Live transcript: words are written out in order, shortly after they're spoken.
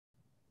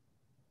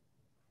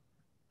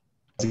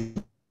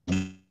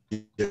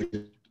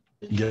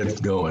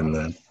get going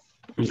then.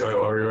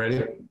 Are we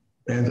ready?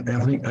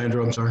 Anthony,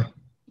 Andrew, I'm sorry.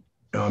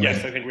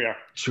 Yes, I think we are.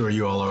 Sure,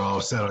 you all are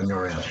all set on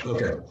your end.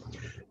 Okay.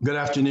 Good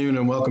afternoon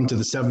and welcome to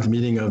the 7th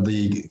meeting of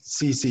the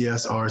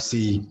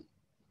CCSRC,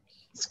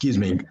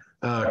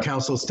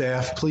 council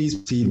staff. Please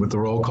proceed with the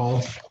roll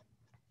call.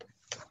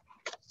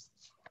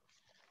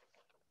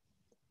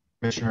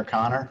 Commissioner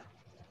Connor.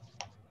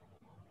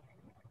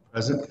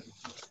 Present.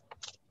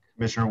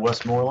 Commissioner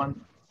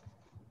Westmoreland.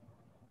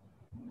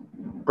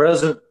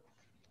 Present.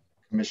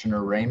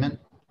 Commissioner Raymond.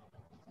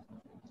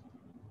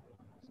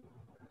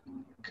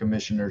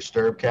 Commissioner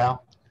Sturbcow.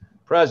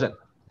 Present.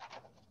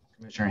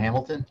 Commissioner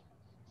Hamilton.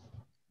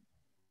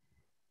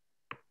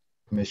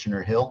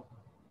 Commissioner Hill.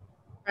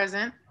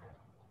 Present.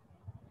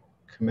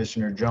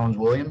 Commissioner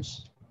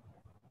Jones-Williams.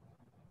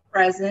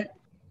 Present.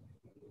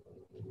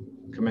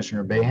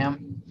 Commissioner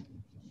Bayham.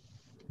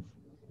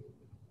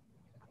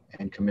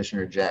 And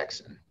Commissioner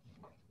Jackson.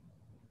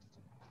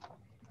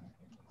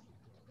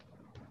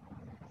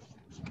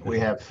 We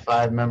have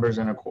 5 members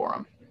and a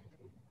quorum.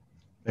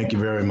 Thank you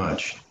very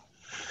much.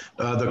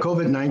 The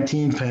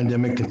COVID-19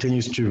 pandemic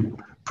continues to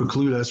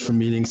preclude us from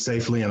meeting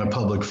safely in a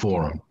public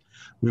forum.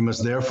 We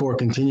must therefore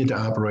continue to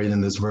operate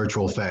in this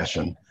virtual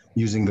fashion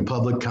using the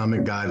public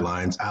comment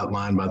guidelines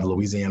outlined by the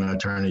Louisiana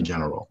Attorney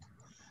General.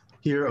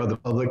 Here are the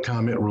public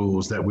comment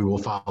rules that we will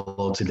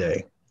follow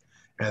today.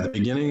 At the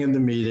beginning of the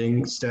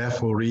meeting,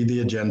 staff will read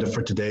the agenda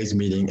for today's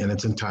meeting in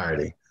its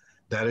entirety.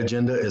 That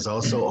agenda is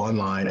also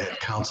online at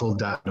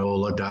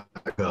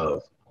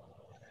council.nola.gov.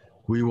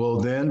 We will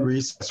then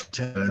recess for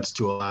 10 minutes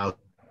to allow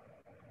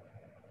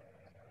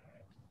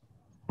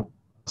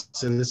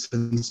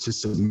citizens to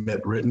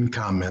submit written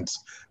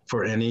comments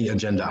for any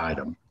agenda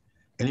item.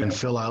 Anyone can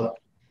fill out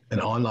an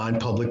online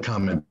public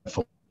comment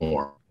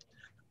form.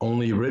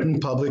 Only written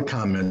public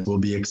comment will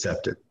be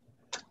accepted.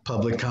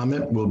 Public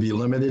comment will be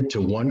limited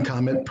to 1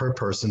 comment per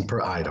person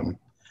per item.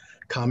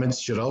 Comments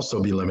should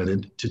also be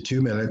limited to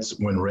 2 minutes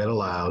when read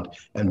aloud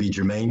and be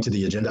germane to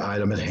the agenda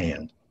item at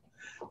hand.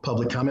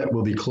 Public comment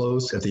will be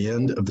closed at the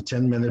end of the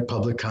 10-minute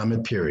public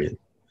comment period.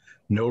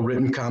 No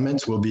written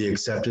comments will be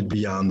accepted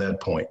beyond that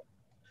point.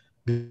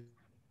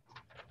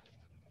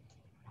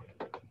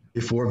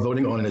 Before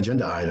voting on an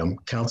agenda item,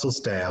 council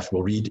staff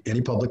will read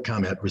any public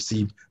comment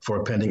received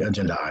for a pending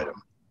agenda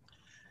item.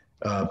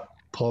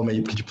 Paul,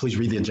 could you please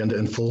read the agenda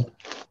in full?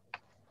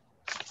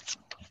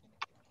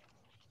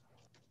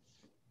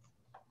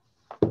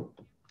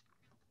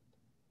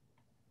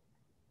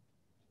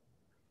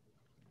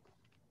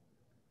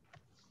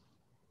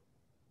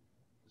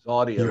 It's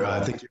audio.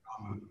 I think you're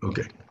on.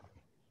 Okay.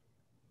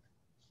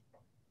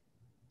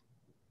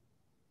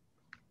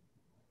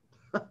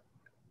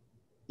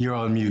 You're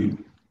on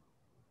mute.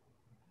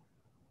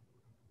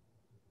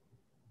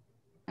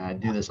 I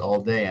do this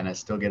all day and I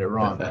still get it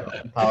wrong.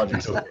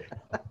 Apologies.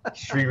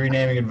 Street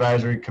Renaming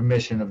Advisory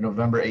Commission of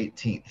November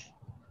 18th.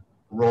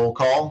 Roll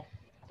call,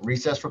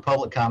 recess for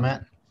public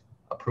comment,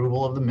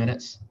 approval of the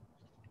minutes,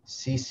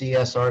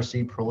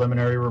 CCSRC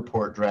preliminary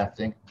report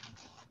drafting,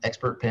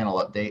 expert panel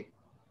update,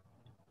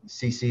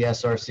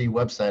 CCSRC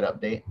website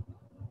update,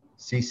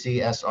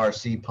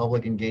 CCSRC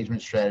public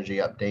engagement strategy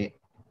update,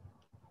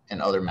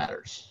 and other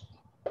matters.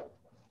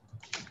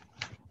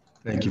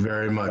 Thank you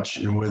very much.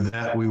 And with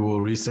that, we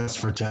will recess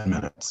for 10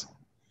 minutes.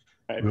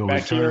 All right, We'll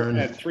back return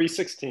here at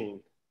 3:16.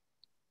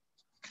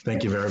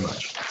 Thank you very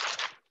much.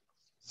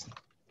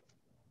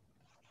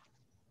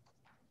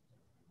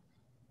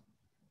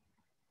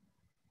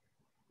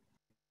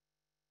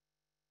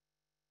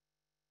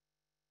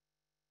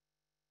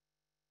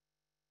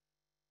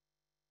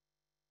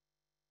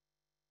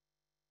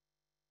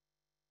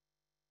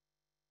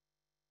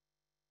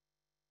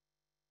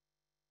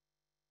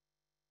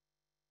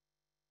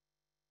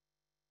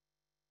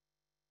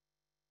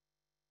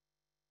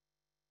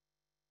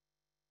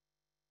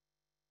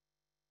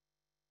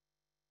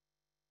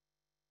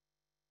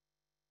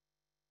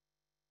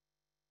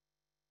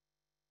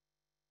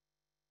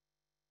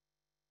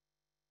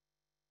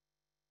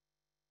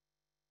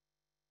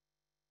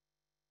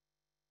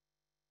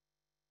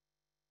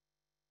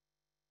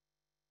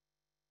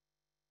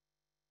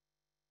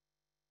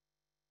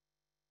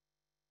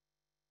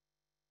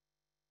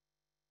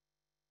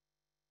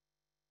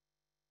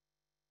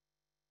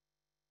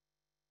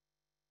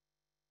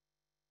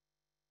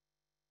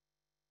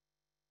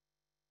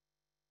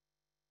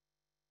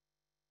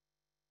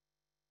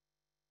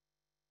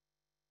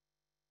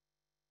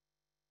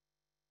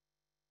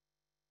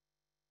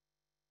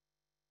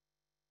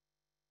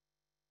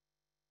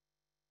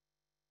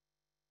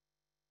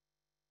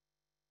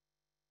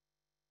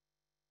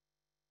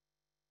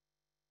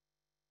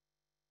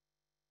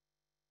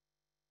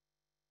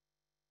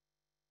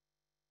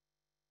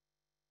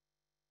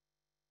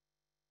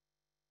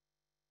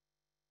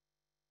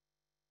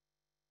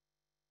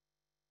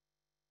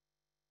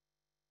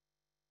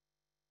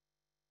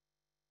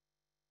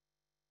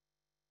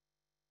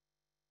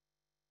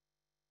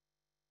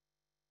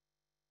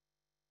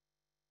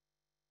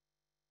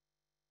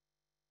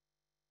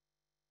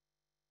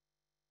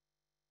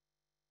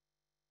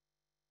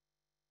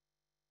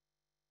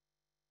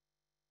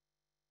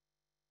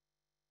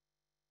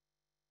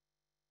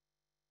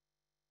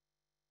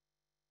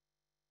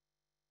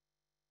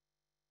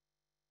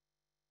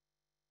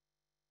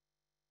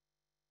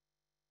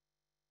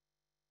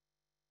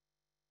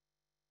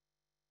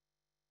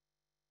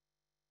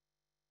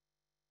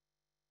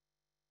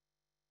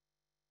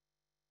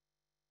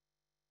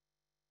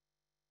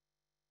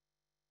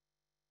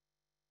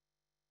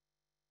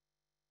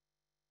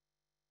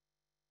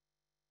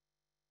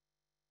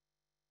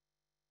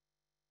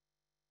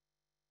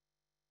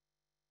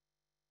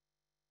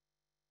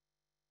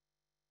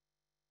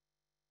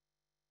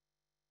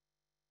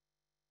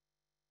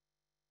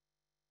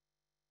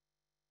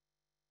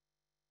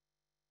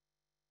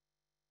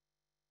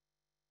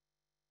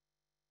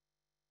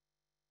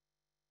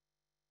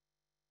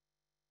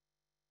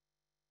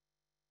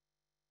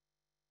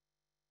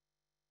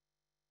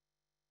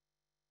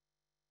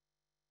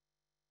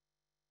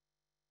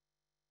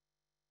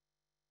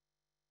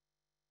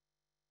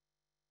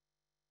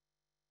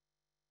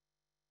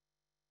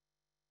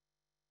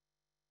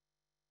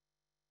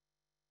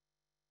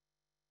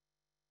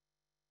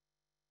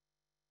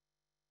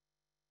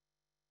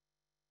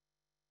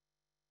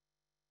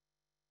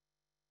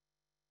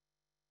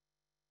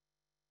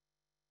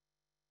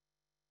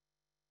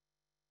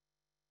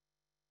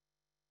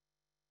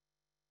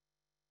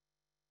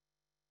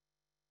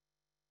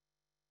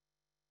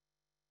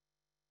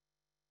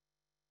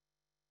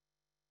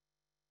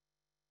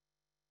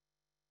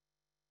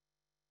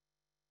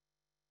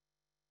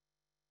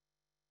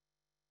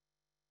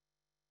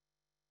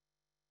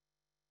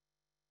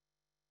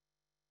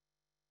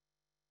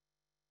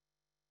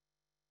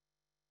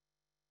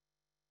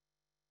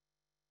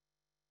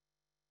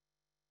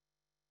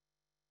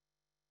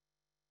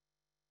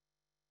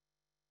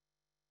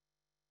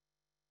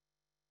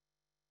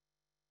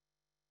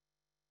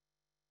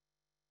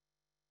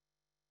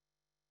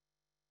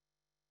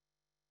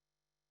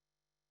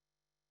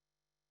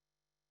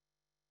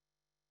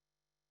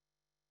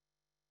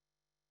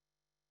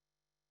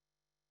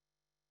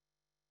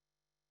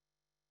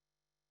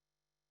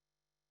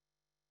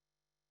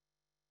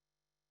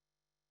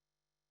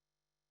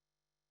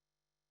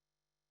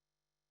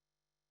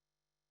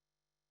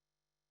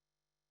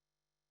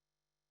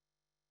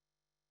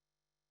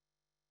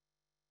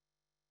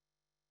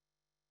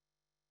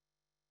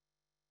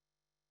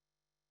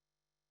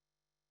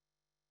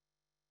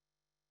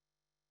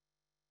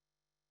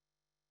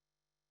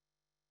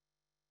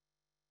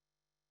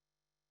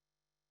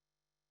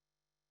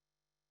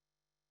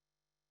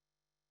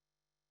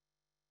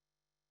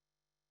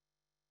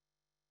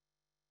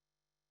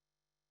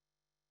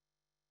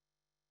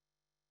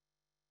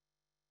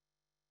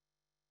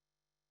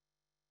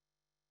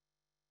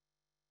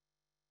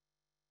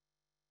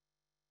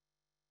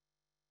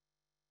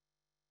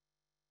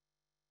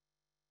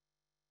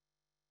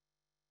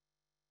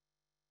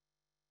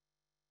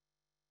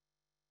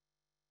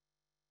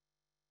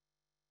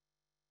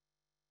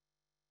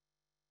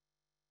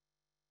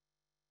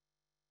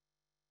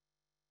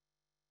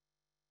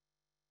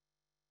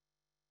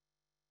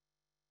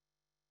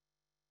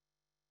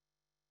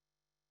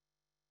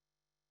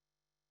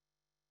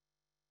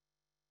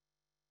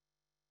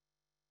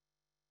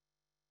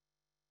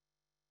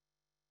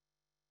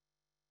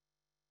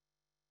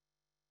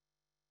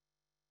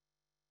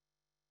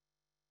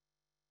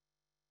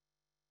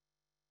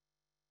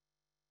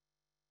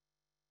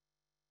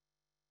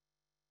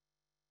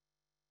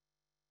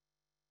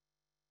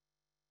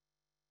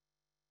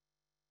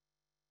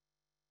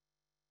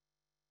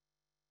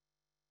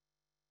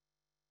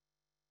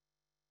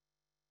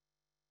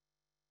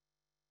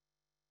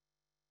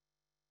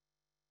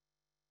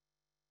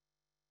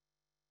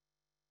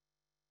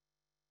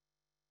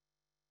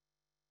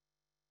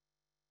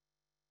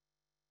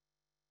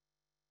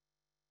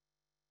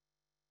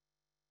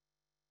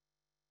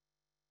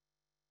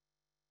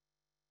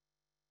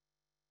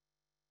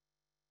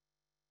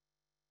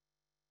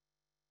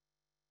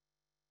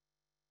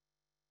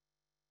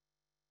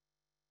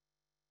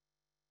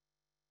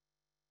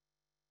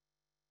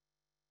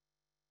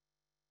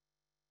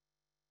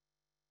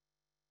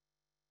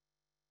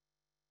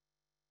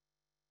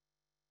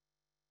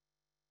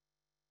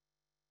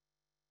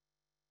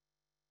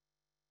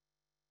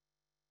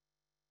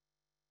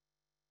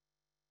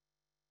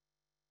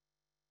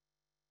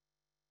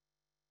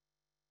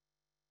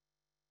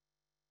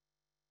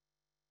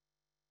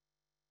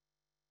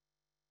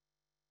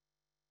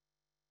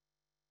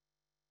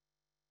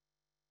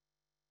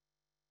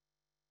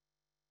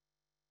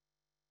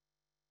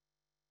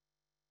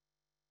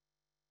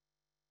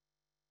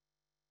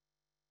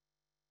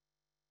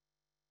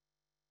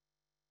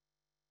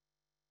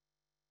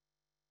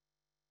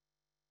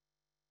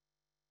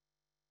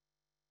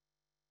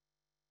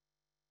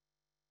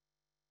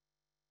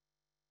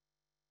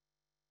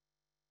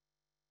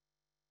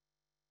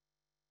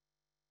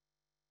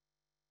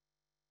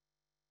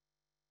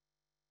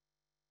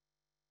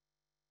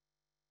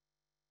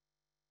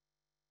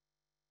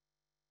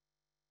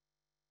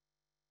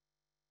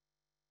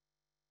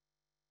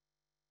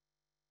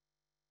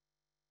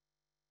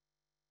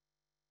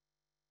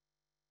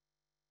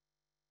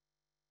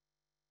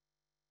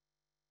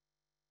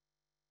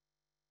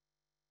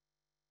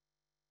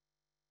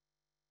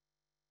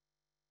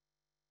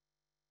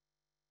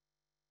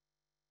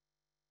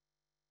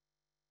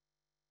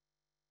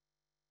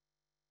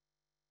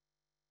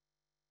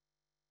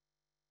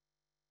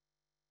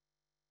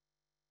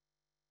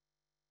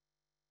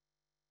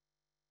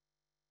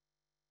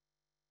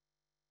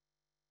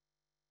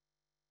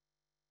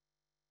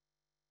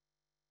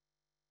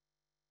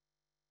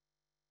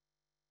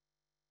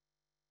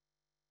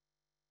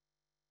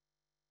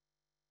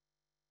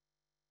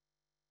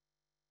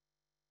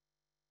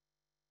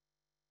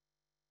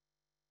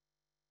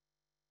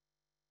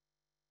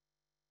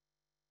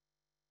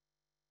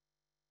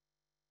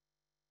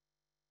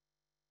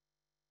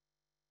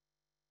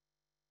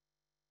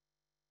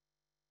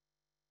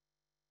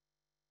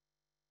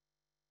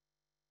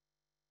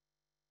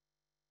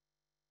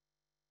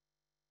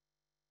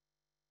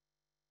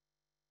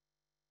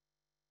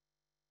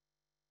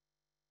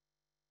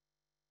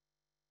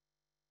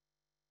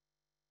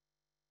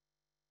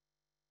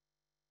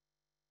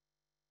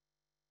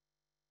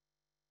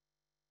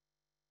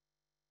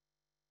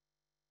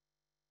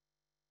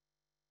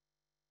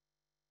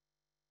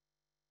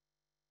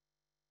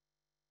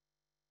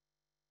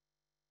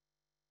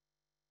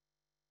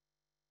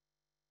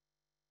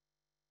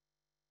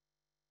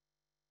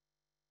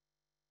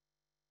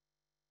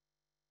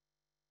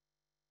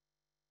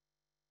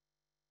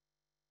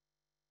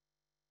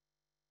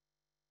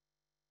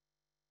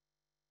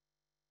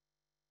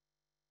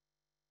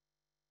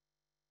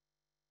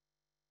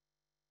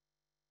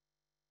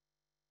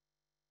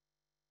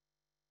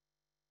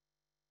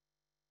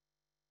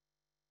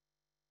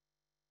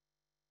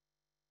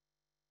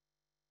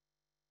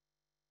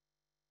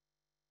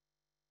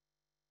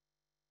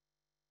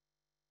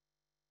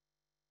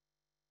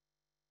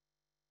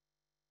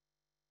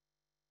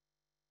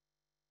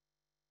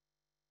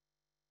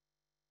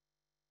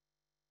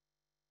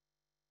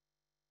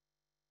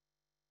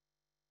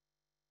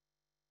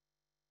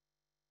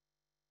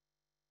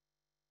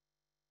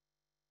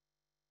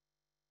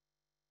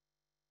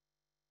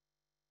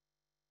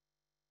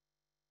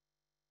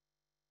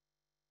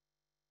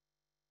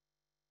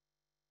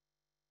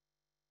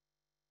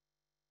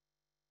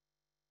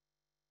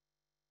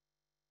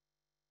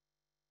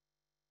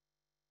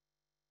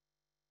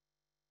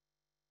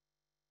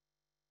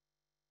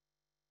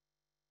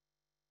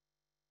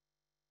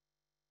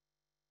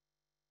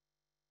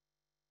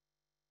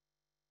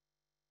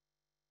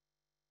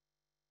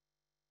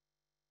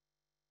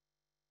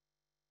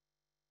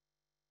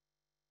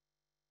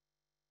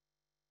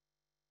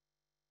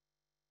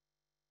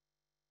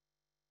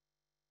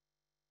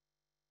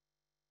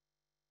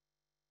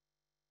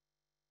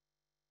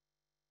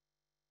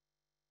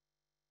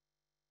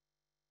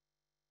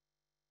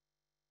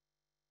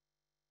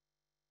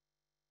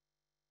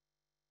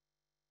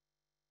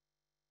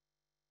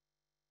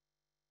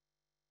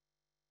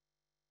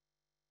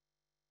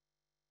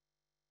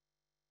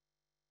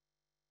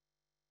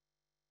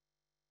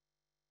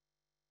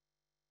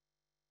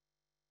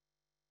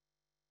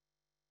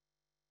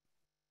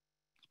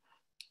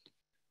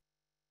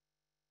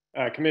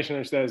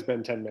 Commissioner says it's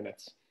been 10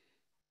 minutes.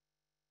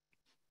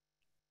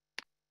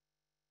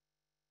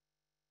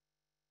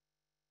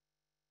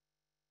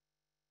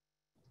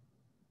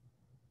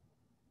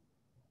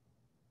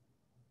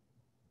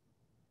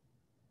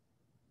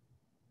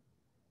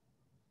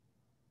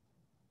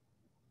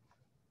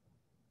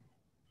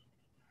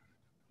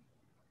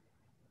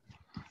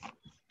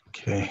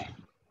 Okay.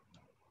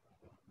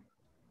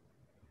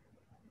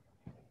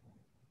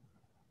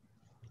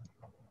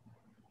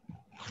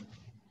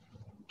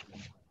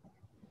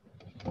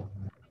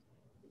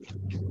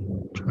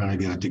 Trying to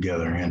get it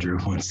together, Andrew.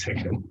 1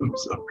 second. I'm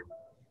sorry.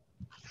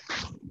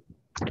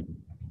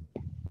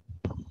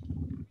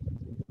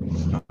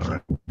 All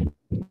right.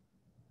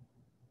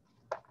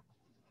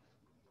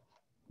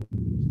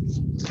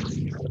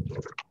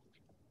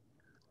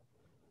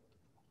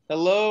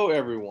 Hello,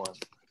 everyone.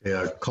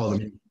 Yeah, call the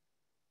meeting.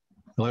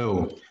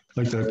 Hello. I'd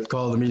like to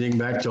call the meeting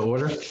back to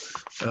order.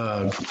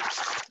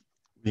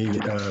 We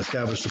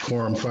established a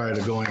quorum prior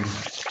to going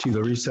to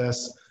the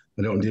recess.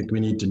 I don't think we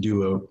need to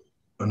do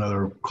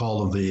another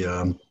call of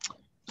the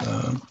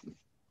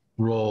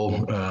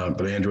roll,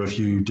 but Andrew, if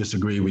you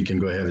disagree, we can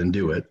go ahead and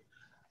do it.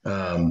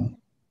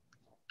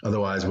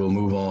 Otherwise, we'll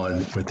move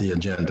on with the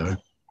agenda.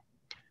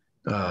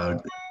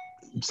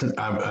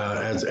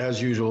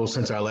 As usual,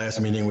 since our last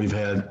meeting, we've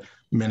had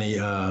many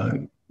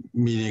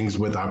meetings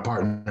with our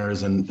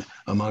partners and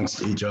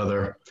amongst each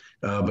other,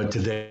 but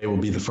today will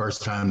be the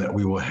first time that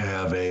we will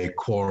have a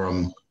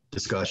quorum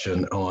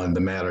discussion on the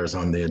matters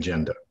on the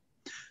agenda.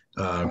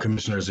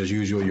 Commissioners, as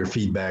usual, your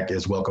feedback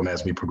is welcome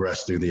as we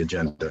progress through the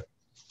agenda.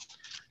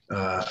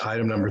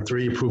 Item number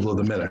 3, approval of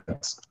the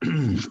minutes.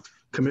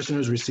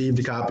 Commissioners received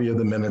a copy of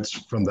the minutes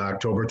from the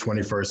October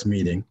 21st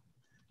meeting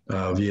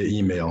via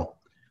email.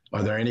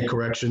 Are there any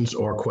corrections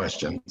or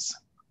questions?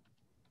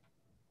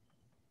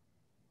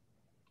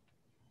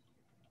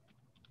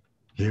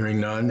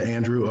 Hearing none.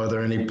 Andrew, are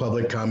there any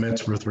public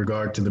comments with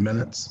regard to the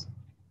minutes?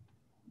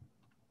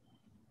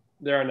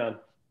 There are none.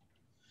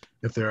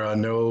 If there are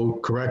no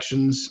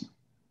corrections,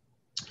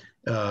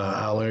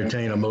 I'll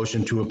entertain a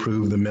motion to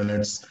approve the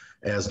minutes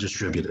as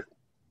distributed.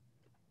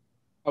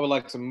 I would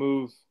like to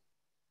move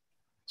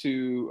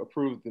to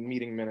approve the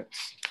meeting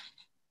minutes.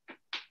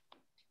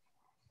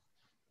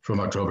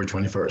 From October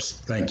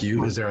 21st. Thank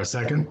you. Is there a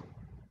second?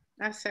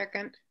 A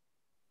second.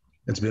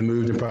 It's been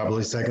moved and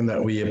properly second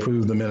that we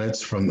approve the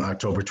minutes from the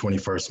October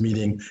 21st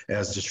meeting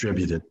as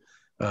distributed.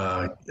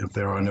 If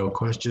there are no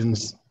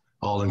questions,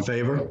 all in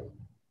favor?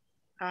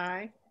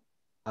 Aye.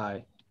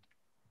 Aye.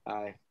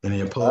 Aye. Any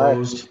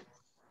opposed?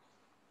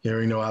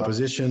 Hearing no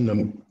opposition,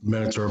 the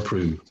minutes are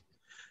approved.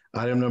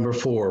 Item number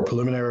 4,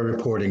 preliminary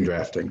reporting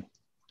drafting.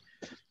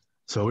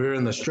 So we're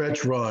in the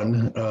stretch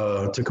run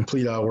to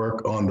complete our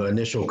work on the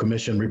initial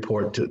commission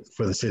report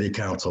for the City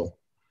Council.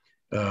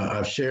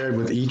 I've shared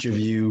with each of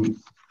you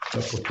a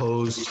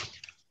proposed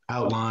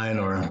outline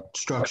or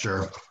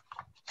structure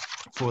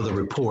for the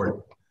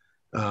report.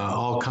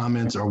 All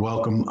comments are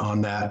welcome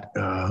on that,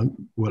 on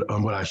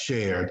what I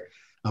shared.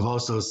 I've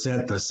also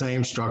sent the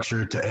same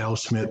structure to Elle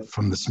Schmidt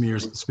from the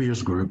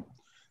Spears Group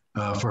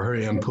for her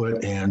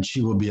input, and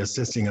she will be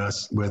assisting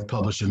us with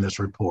publishing this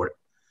report.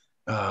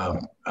 I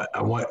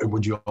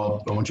want you all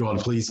to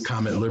please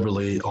comment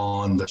liberally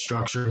on the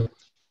structure,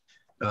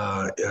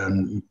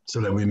 and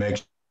so that we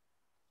make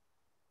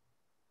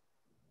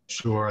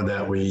sure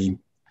that we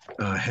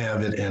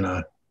have it in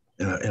a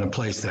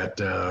place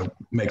that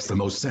makes the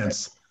most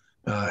sense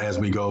as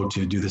we go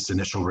to do this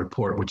initial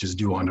report, which is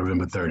due on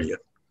November 30th.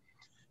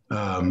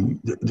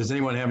 Does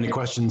anyone have any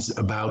questions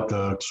about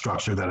the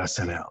structure that I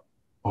sent out,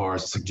 or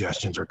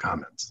suggestions or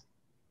comments?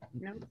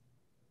 No.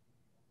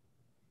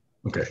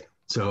 Okay,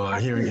 so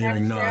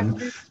hearing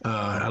none,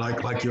 I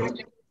like your,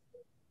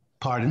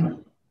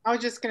 pardon? I was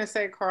just going to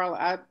say, Carl,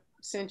 I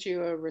sent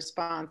you a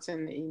response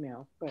in the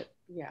email, but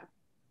yeah.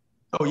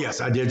 Oh,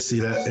 yes, I did see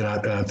that,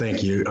 and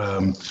thank you.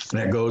 And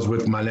that goes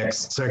with my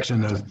next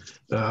section.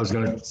 I was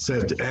going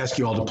to ask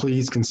you all to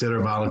please consider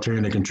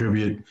volunteering to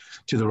contribute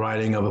to the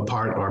writing of a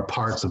part or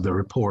parts of the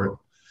report.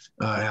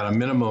 At a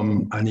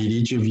minimum, I need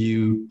each of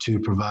you to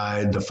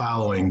provide the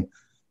following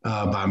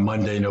by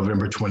Monday,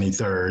 November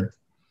 23rd,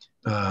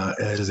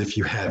 as if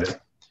you have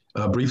it.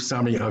 A brief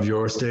summary of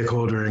your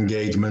stakeholder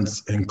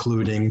engagements,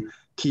 including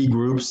key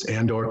groups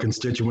and/or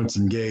constituents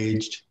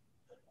engaged,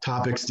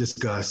 topics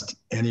discussed,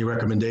 any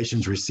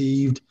recommendations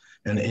received,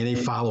 and any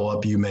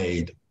follow-up you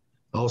made.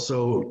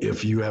 Also,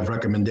 if you have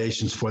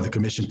recommendations for the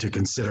commission to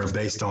consider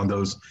based on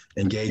those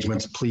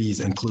engagements,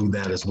 please include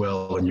that as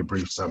well in your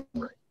brief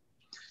summary.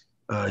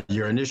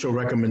 Your initial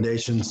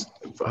recommendations,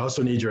 I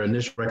also need your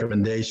initial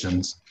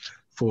recommendations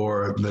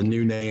for the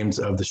new names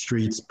of the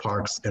streets,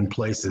 parks, and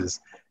places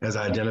as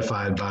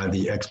identified by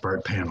the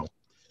expert panel.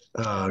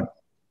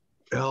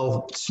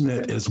 Elle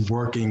Schmidt is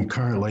working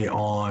currently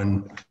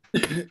on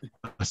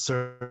a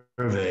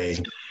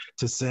survey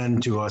to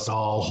send to us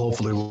all.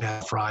 Hopefully we'll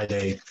have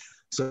Friday,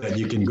 so that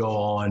you can go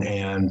on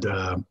and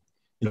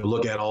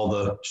look at all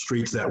the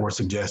streets that were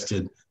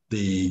suggested,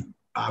 the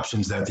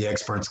options that the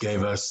experts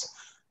gave us,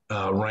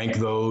 rank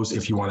those.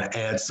 If you want to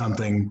add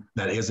something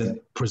that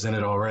isn't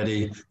presented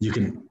already, you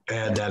can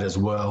add that as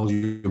well.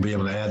 You'll be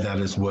able to add that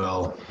as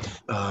well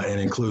and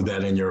include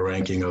that in your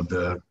ranking of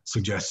the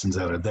suggestions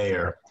that are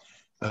there.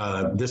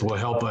 This will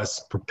help us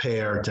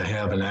prepare to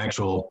have an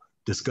actual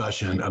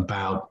discussion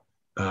about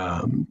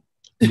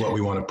what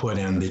we want to put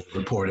in the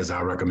report as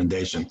our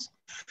recommendations.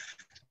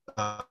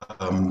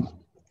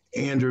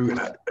 Andrew,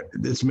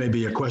 this may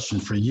be a question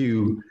for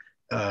you.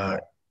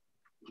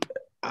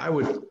 I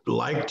would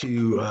like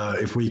to,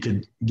 if we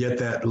could get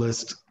that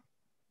list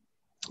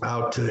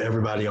out to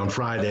everybody on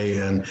Friday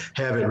and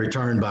have it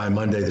returned by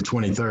Monday, the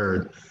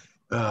 23rd,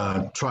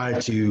 try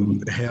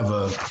to have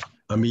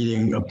a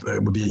meeting,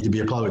 it would be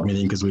a public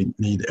meeting because we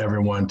need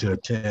everyone to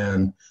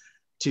attend,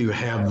 to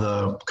have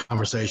the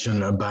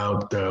conversation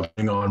about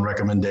putting on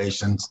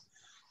recommendations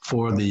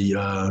for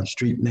the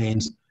street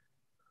names.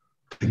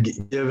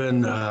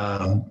 Given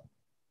that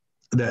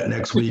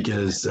next week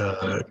is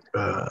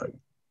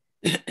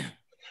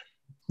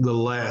the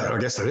last, I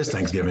guess it is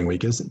Thanksgiving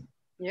week, is it?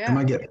 Yeah. Am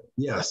I getting?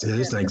 Yes, it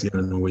is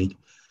Thanksgiving week.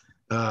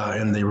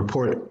 And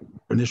the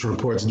initial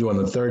report's due on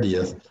the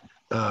 30th.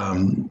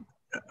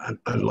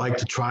 I'd like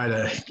to try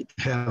to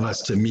have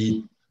us to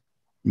meet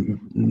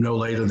no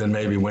later than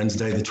maybe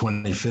Wednesday, the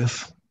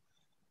 25th.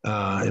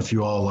 If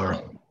you all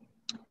are,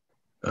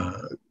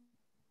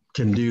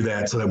 can do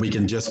that so that we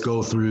can just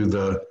go through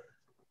the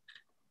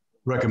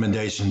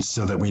recommendations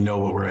so that we know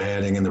what we're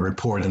adding in the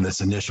report, in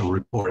this initial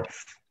report.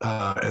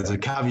 As a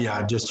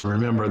caveat, just to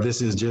remember,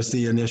 this is just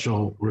the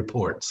initial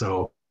report.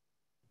 So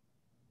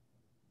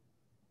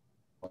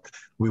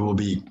we will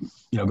be,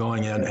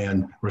 going in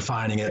and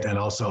refining it and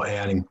also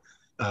adding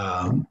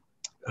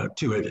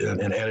to it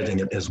and editing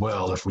it as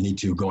well if we need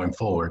to going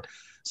forward.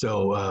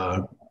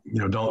 So,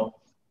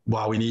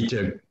 while we need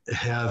to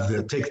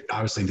take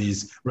obviously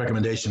these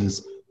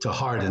recommendations to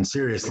heart and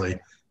seriously,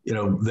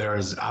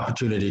 there's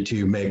opportunity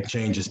to make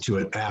changes to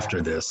it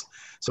after this.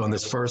 So in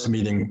this first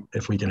meeting,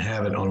 if we can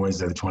have it on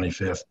Wednesday, the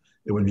 25th,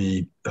 it would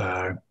be,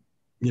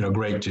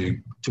 great to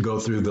go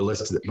through the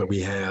list that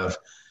we have,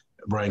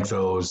 rank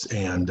those,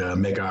 and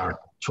make our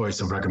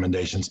choice of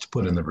recommendations to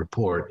put in the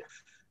report.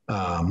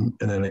 And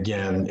then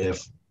again,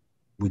 if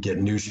we get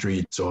new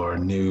streets or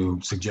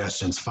new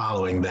suggestions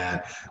following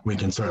that, we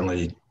can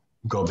certainly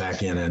go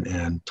back in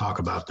and talk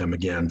about them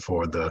again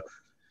for the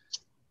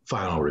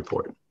final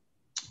report.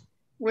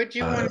 Would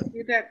you want to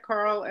do that,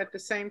 Carl, at the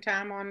same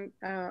time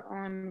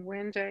on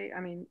Wednesday?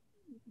 I mean,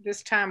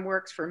 this time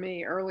works for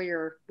me.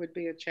 Earlier would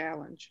be a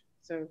challenge.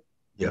 So.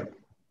 Yeah.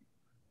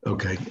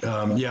 Okay.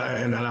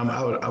 And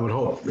I would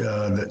hope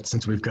that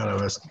since we've kind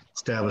of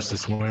established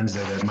this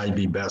Wednesday, that might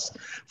be best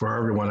for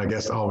everyone. I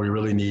guess all we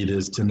really need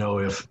is to know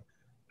if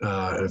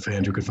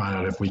Andrew could find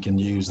out if we can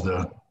use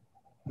the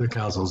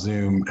council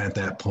Zoom at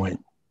that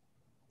point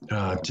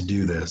to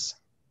do this.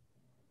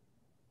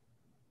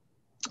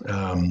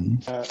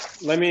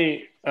 Let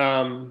me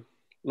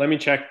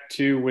check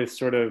too with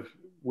sort of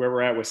where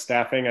we're at with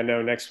staffing. I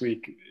know next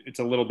week it's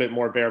a little bit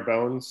more bare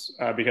bones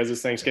because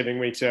it's Thanksgiving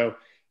week. So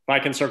if I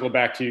can circle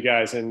back to you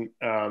guys and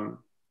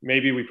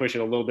maybe we push it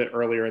a little bit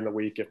earlier in the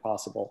week if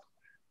possible,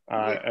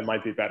 it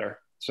might be better.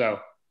 So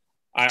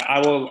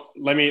I will,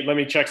 let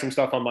me check some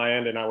stuff on my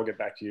end and I will get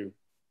back to you.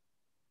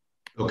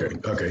 Okay.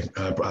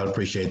 I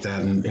appreciate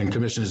that. And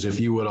commissioners, if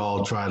you would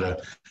all try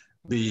to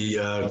be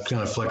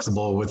kind of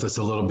flexible with us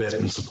a little bit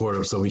and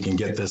supportive so we can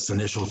get this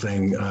initial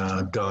thing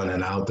done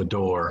and out the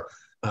door.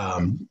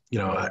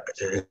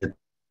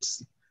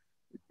 It's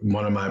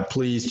one of my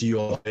pleas to you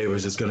all today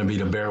was just going to be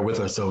to bear with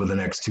us over the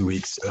next 2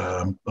 weeks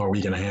or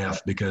week and a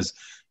half, because,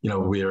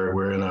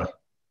 we're in a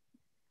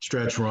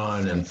stretch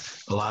run and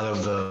a lot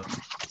of the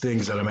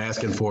things that I'm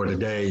asking for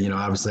today,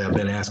 obviously I've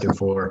been asking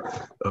for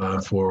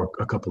a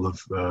couple of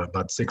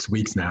about 6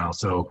 weeks now.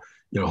 So,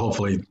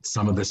 hopefully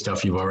some of this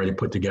stuff you've already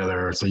put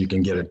together so you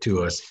can get it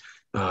to us.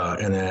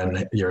 And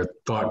then your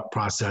thought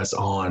process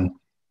on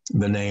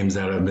the names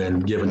that have been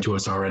given to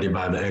us already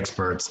by the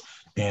experts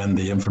and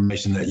the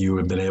information that you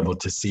have been able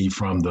to see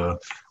from the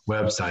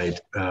website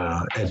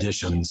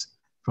additions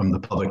from the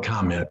public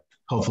comment.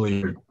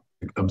 Hopefully you're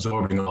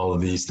absorbing all of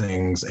these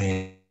things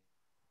and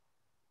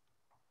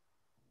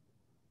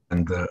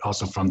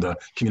also from the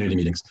community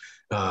meetings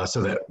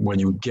so that when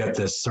you get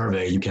this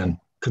survey, you can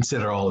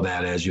consider all of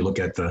that as you look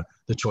at the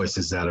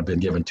choices that have been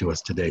given to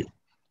us to date.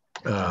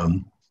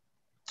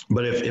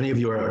 But if any of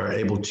you are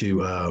able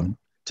to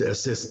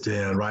assist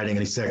in writing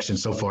any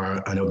sections so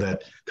far, I know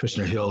that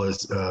Commissioner Hill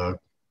has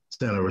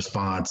sent a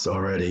response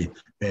already,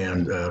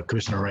 and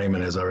Commissioner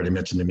Raymond has already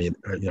mentioned to me,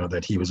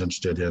 that he was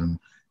interested in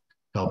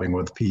helping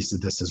with a piece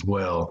of this as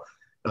well.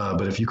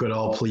 But if you could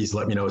all please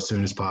let me know as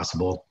soon as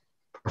possible,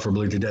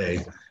 preferably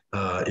today,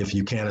 if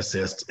you can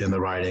assist in the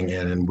writing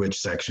and in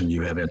which section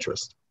you have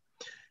interest.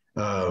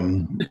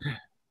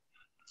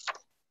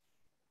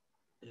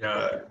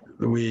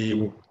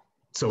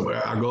 So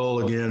our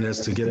goal again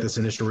is to get this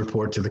initial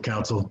report to the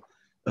council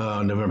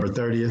November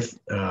 30th,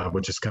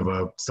 which is kind of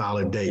a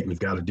solid date. We've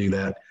got to do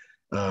that.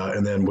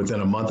 And then within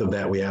a month of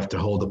that, we have to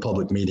hold a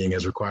public meeting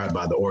as required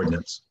by the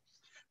ordinance.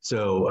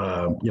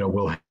 So,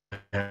 we'll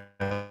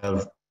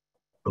have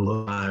a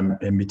little time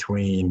in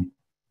between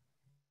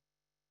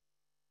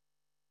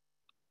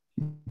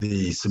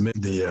the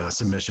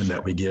submission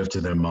that we give to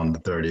them on the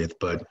 30th,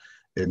 but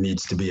it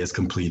needs to be as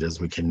complete as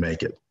we can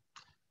make it.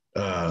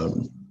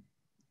 And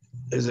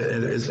I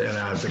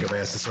think I've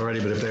asked this already,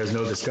 but if there's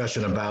no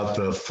discussion about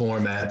the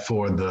format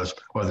for the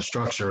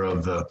structure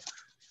of the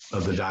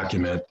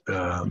document,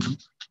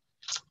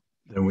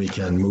 then we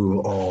can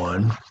move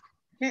on.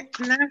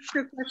 Can I ask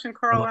you a question,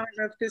 Carl? I don't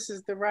know if this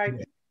is the right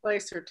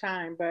place or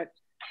time, but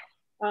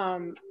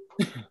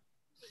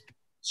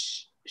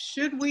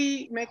should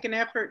we make an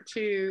effort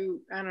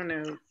to, I don't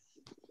know,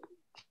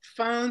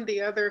 phone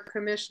the other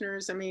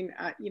commissioners? I mean,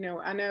 I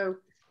know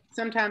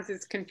sometimes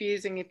it's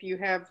confusing if you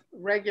have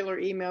regular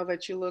email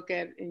that you look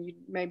at and you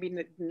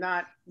maybe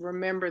not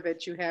remember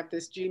that you have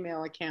this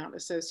Gmail account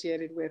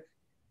associated with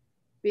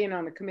being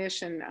on the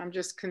commission. I'm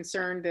just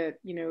concerned that,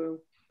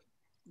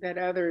 that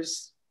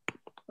others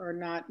are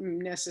not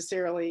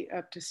necessarily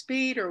up to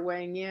speed or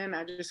weighing in.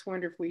 I just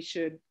wonder if we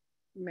should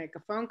make a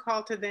phone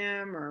call to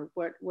them, or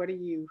what do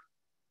you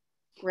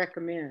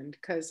recommend?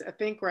 Because I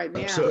think right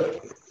now,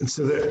 few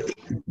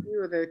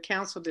of the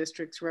council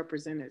districts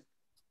represented.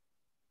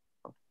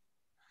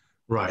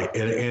 Right,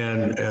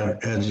 and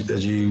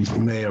as you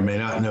may or may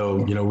not know,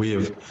 we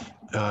have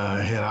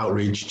had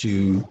outreach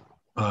to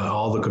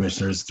all the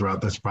commissioners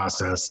throughout this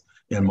process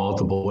in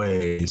multiple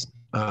ways.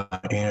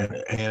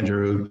 And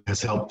Andrew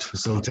has helped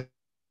facilitate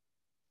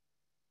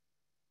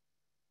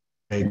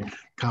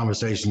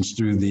conversations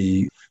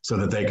so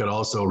that they could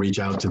also reach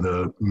out to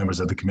the members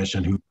of the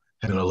commission who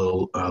had been a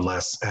little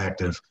less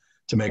active,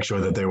 to make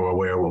sure that they were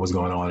aware of what was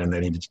going on and they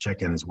needed to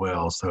check in as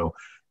well. So,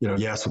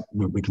 yes,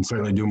 we can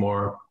certainly do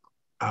more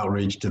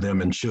outreach to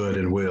them, and should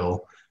and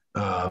will.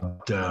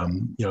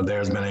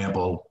 There's been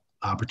ample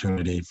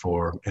opportunity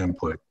for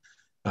input.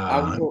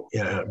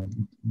 Yeah,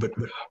 but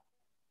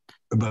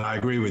I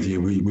agree with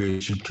you. We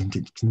should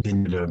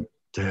continue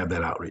to have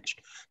that outreach.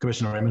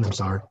 Commissioner Raymond, I'm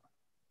sorry.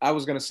 I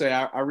was going to say,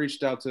 I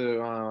reached out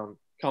to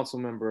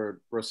Councilmember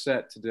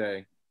Brissette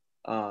today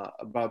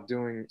about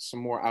doing some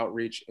more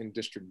outreach in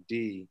District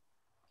D,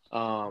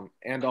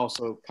 and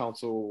also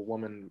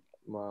Councilwoman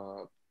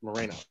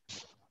Moreno.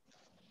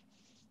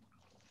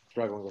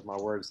 Struggling with my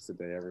words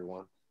today,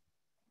 everyone.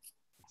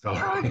 All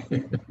right.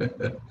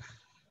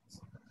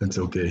 That's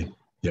okay.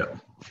 Yeah.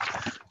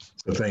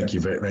 So thank you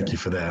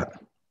for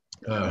that.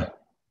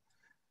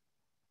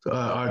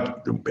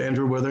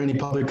 Andrew, were there any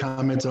public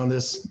comments on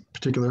this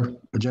particular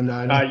agenda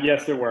item?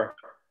 Yes, there were.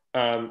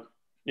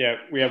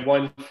 We have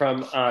one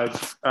from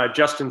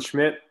Justin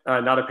Schmidt,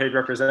 not a paid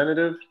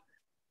representative.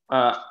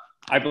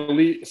 I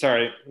believe,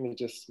 sorry, let me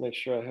just make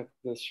sure I have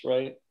this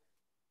right.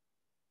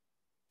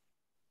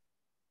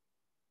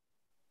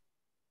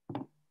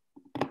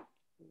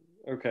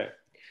 Okay.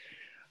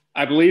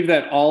 I believe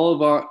that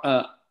all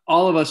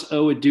of us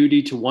owe a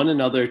duty to one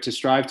another to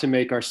strive to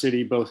make our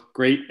city both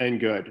great and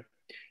good.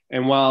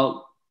 And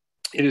while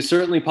it is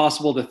certainly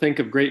possible to think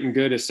of great and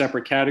good as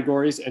separate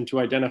categories and to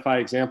identify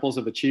examples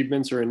of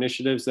achievements or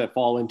initiatives that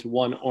fall into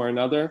one or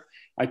another,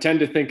 I tend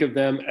to think of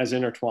them as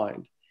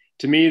intertwined.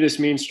 To me, this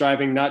means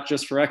striving not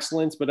just for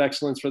excellence, but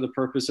excellence for the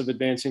purpose of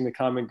advancing the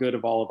common good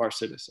of all of our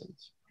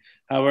citizens.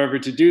 However,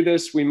 to do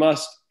this, we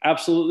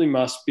absolutely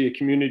must be a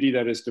community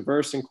that is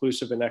diverse,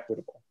 inclusive, and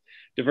equitable.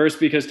 Diverse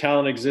because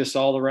talent exists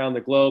all around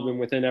the globe and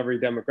within every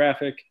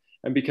demographic,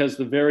 and because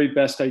the very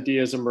best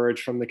ideas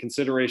emerge from the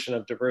consideration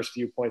of diverse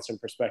viewpoints and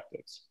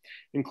perspectives.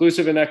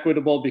 Inclusive and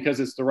equitable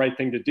because it's the right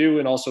thing to do,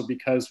 and also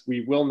because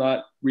we will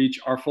not reach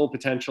our full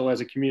potential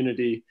as a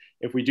community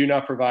if we do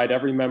not provide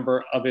every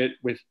member of it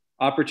with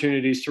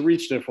opportunities to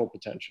reach their full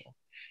potential.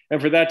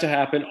 And for that to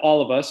happen,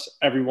 all of us,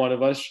 every one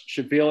of us,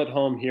 should feel at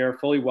home here,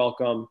 fully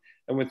welcome,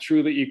 and with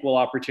truly equal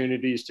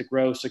opportunities to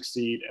grow,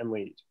 succeed, and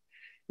lead.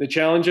 The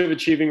challenge of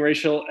achieving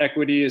racial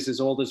equity is as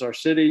old as our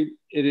city.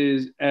 It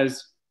is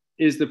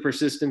the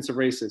persistence of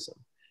racism.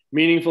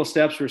 Meaningful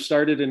steps were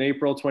started in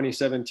April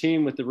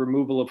 2017 with the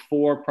removal of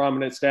 4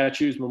 prominent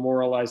statues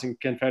memorializing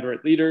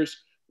Confederate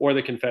leaders or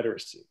the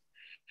Confederacy.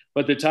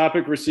 But the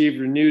topic received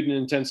renewed and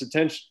intense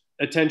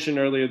attention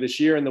earlier this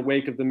year in the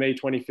wake of the May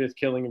 25th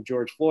killing of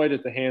George Floyd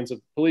at the hands of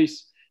the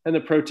police and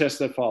the protests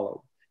that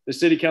followed. The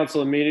City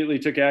Council immediately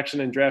took action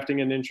in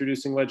drafting and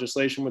introducing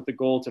legislation with the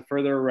goal to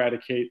further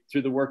eradicate,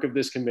 through the work of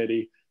this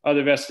committee,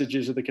 other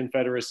vestiges of the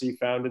Confederacy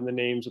found in the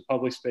names of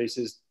public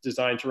spaces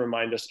designed to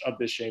remind us of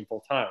this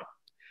shameful time.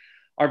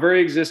 Our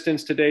very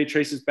existence today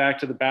traces back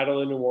to the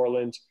Battle of New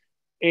Orleans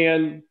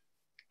and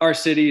our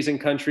city's and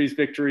country's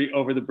victory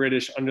over the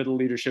British under the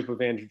leadership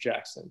of Andrew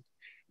Jackson.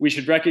 We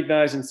should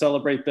recognize and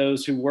celebrate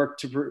those who work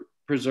to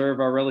preserve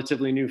our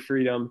relatively new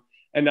freedom,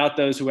 and not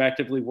those who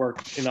actively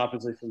work in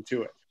opposition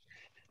to it.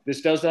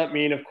 This does not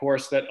mean, of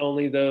course, that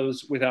only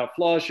those without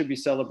flaws should be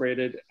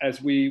celebrated, as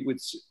we would,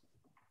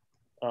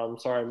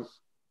 sorry.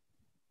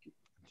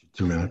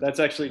 2 minutes.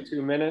 That's actually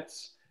 2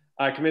 minutes.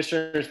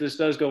 Commissioners, this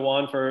does go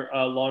on for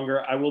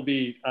longer. I will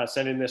be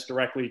sending this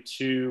directly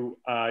to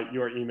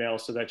your email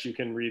so that you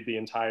can read the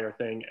entire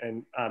thing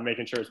and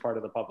making sure it's part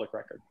of the public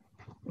record.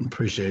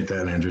 Appreciate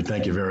that, Andrew.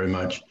 Thank you very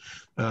much.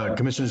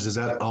 Commissioners, is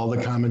that all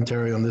the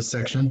commentary on this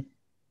section?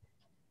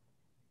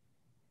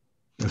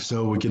 If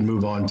so, we can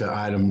move on to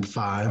item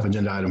 5,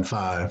 agenda item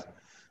 5,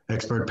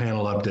 expert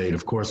panel update.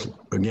 Of course,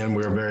 again,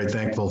 we're very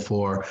thankful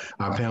for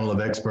our panel of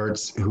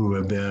experts who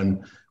have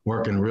been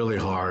working really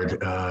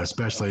hard,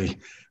 especially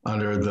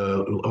over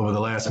the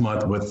last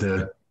month with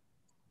the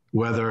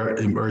weather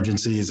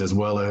emergencies as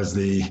well as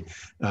the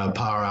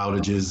power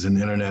outages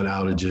and internet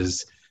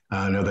outages.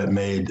 I know that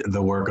made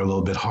the work a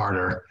little bit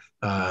harder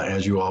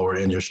as you all were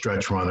in your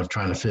stretch run of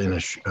trying to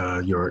finish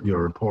your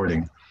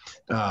reporting.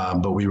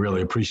 But we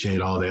really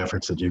appreciate all the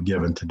efforts that you've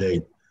given to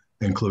date,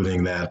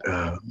 including that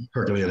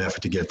Herculean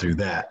effort to get through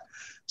that.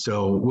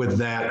 So with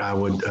that, I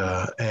would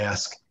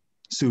ask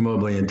Sue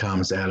Mobley and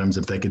Thomas Adams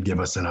if they could give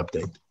us an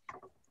update.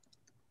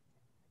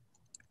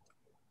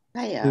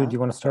 Sue, do you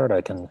want to start?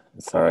 I can.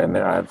 Sorry, I'm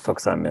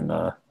in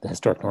the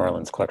Historic New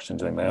Orleans collection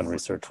doing my own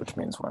research, which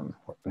means I'm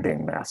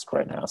being masked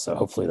right now. So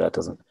hopefully that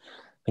doesn't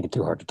make it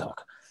too hard to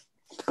talk.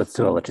 But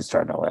Sue, I'll let you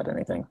start and I'll add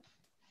anything.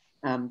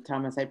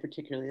 Thomas, I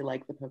particularly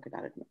like the polka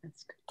dotted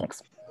mask.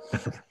 Thanks.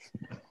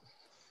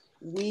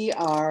 We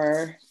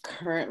are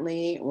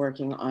currently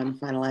working on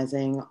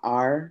finalizing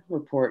our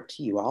report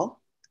to you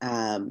all.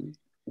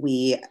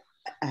 We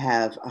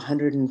have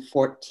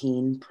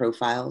 114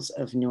 profiles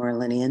of New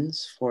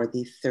Orleanians for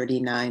the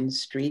 39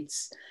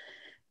 streets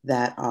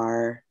that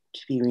are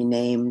to be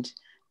renamed.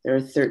 There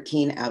are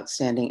 13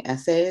 outstanding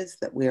essays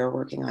that we are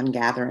working on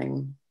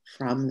gathering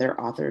from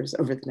their authors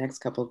over the next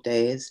couple of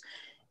days.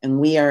 And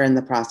we are in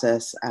the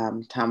process,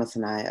 Thomas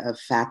and I, of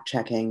fact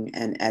checking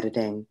and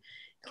editing,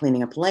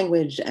 cleaning up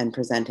language and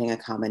presenting a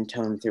common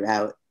tone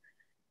throughout.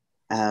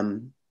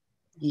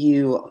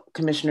 You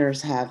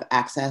commissioners have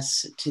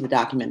access to the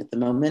document at the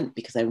moment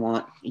because I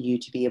want you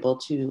to be able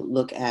to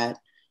look at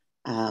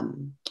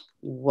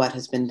what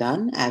has been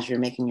done as you're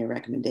making your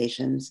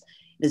recommendations.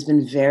 It has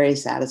been very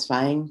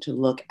satisfying to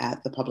look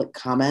at the public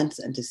comments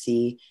and to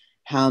see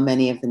how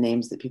many of the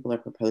names that people are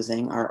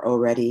proposing are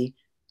already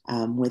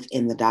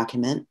within the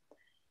document.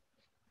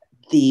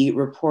 The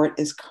report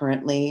is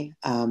currently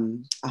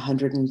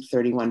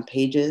 131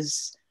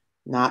 pages,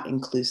 not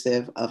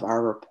inclusive of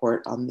our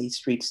report on the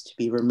streets to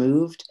be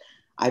removed.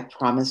 I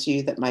promise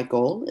you that my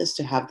goal is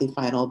to have the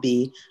final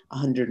be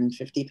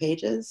 150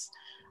 pages.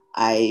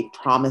 I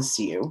promise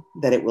you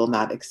that it will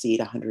not exceed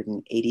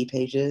 180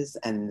 pages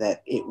and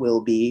that it will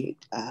be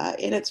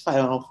in its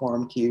final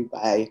form to you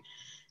by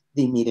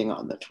the meeting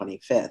on the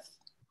 25th.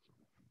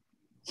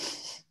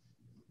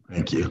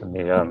 Thank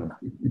you.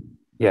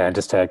 Yeah, and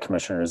just to add,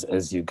 commissioners,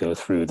 as you go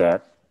through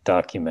that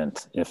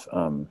document, if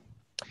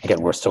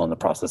again, we're still in the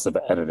process of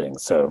editing,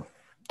 so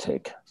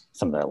take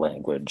some of that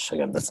language.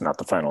 Again, that's not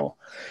the final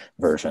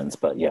versions,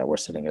 but yeah, we're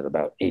sitting at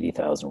about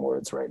 80,000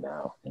 words right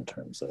now in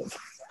terms of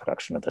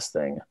production of this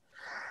thing,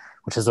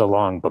 which is a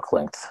long book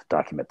length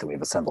document that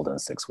we've assembled in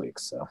 6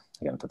 weeks. So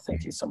again, but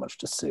thank you so much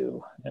to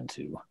Sue and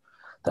to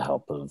the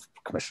help of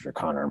Commissioner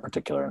Connor in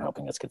particular in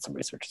helping us get some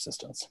research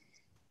assistance.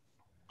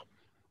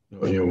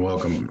 You're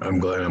welcome. I'm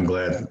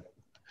glad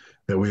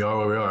that we are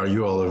where we are.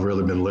 You all have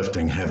really been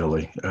lifting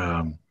heavily.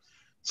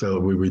 So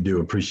we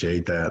do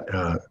appreciate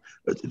that.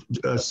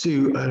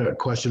 Sue, I had a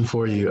question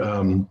for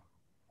you.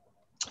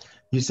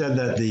 You said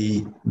that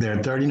there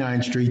are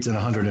 39 streets and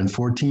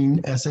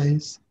 114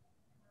 essays?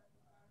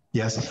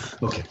 Yes,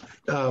 okay.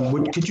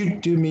 Could you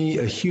do me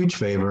a huge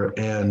favor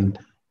and,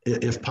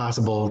 if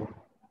possible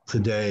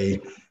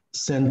today,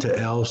 send to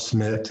Elle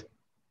Schmidt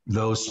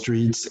those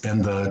streets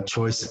and the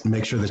choice,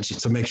 make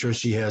sure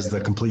she has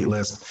the complete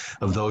list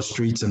of those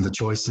streets and the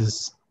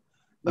choices.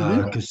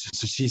 Because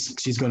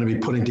she's going to be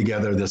putting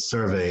together this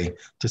survey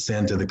to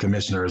send to the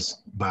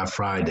commissioners by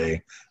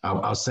Friday.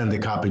 I'll send a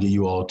copy to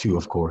you all too,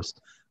 of course,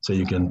 so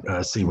you can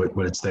see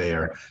what it's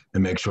there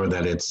and make sure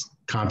that it's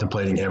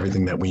contemplating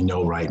everything that we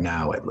know right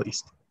now, at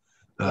least.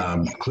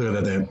 Clear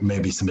that there may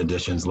be some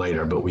additions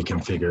later, but we can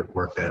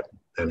work that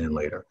in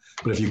later.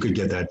 But if you could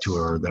get that to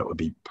her, that would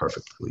be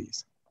perfect,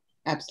 please.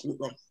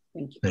 Absolutely.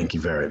 Thank you. Thank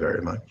you very,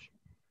 very much.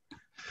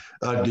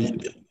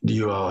 Do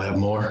you all have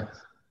more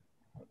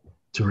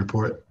to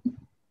report?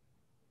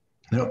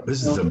 No,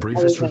 this is the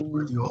briefest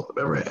report you all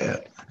have ever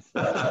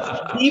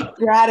had. Deep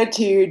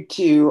gratitude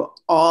to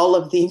all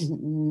of the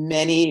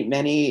many,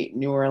 many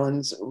New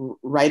Orleans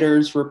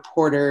writers,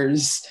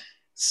 reporters,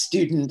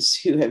 students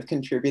who have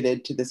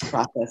contributed to this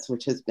process,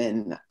 which has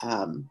been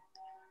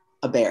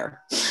a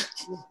bear.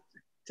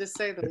 To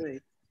say the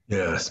least.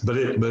 Yes, but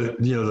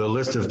you know, the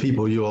list of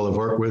people you all have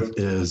worked with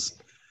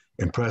is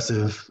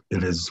impressive.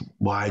 It is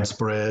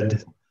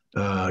widespread,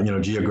 you know,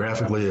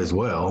 geographically as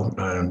well,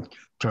 in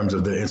terms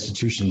of the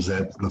institutions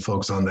that the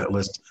folks on that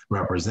list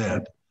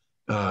represent.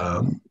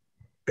 I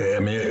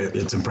mean,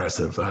 it's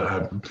impressive.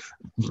 I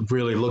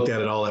really looked at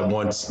it all at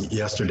once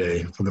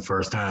yesterday for the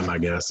first time, I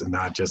guess, and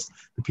not just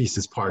the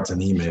pieces, parts, and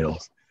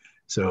emails.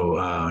 So,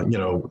 you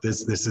know,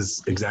 this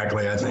is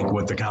exactly, I think,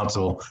 what the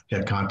council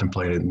had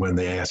contemplated when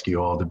they asked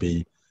you all to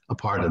be a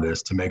part of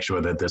this, to make sure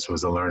that this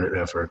was a learned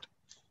effort,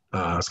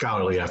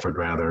 scholarly effort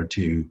rather,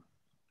 to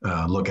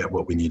look at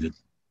what we needed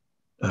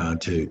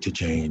to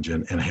change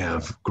and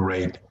have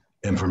great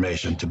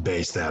information to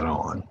base that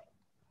on.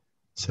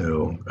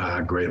 So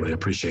I greatly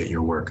appreciate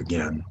your work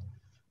again.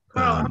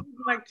 Well, I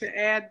would like to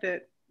add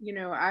that, you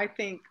know, I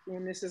think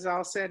when this is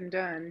all said and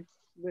done,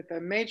 with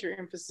a major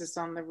emphasis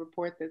on the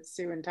report that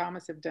Sue and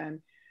Thomas have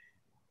done,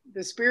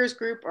 the Spears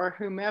Group or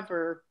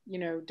whomever, you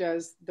know,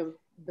 does the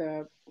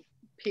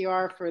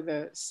PR for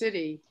the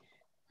city,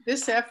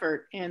 this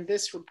effort and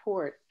this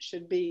report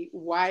should be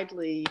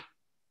widely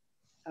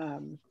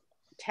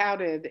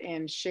touted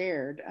and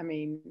shared. I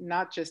mean,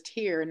 not just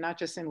here, not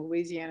just in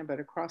Louisiana,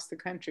 but across the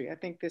country. I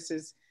think this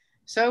is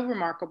so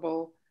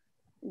remarkable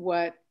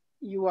what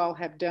you all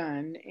have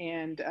done.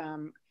 And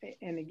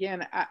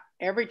again,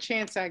 every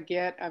chance I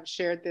get, I've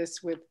shared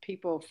this with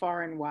people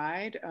far and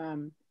wide.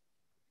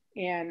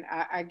 And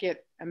I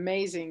get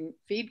amazing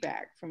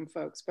feedback from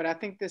folks, but I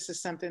think this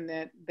is something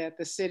that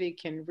the city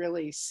can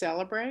really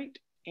celebrate.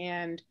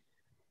 And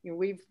you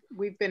know,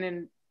 we've been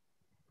in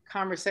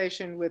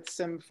conversation with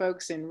some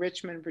folks in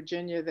Richmond,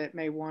 Virginia, that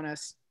may want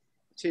us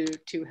to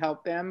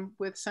help them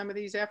with some of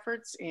these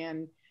efforts.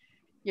 And,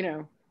 you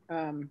know,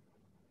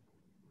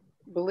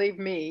 believe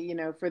me, you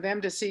know, for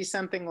them to see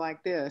something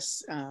like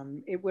this,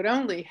 it would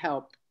only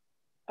help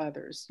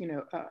others, you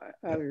know,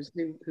 others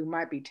who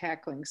might be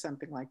tackling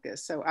something like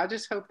this. So I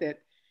just hope that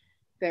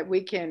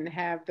we can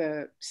have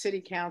the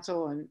city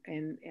council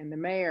and the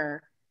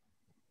mayor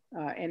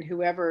and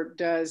whoever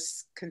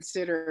does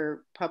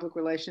consider public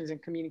relations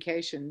and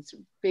communications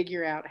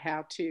figure out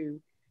how to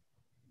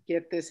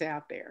get this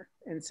out there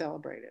and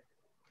celebrate it.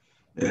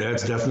 Yeah,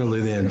 that's definitely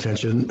the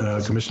intention.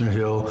 Commissioner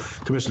Hill,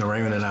 Commissioner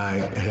Raymond and I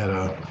had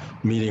a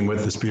meeting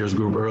with the Spears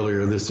Group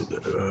earlier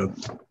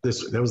that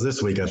was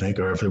this week, I think,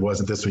 or if it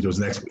wasn't this week, it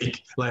was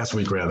last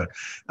week rather.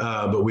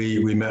 But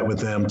we met with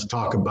them to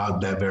talk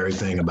about that very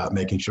thing, about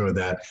making sure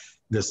that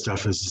this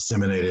stuff is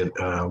disseminated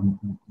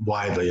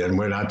widely. And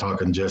we're not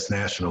talking just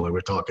nationally,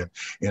 we're talking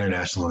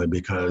internationally,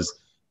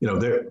 because, you know,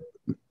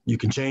 you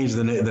can change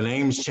the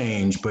names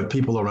change, but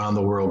people around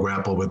the world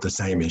grapple with the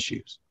same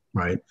issues,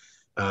 right?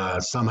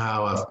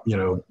 Somehow, you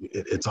know,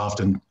 it's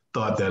often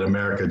thought that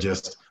America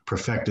just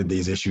perfected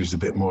these issues a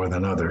bit more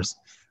than others.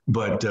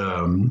 But,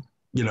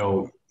 you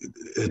know,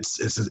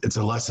 it's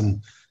a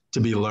lesson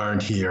to be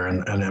learned here.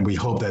 And we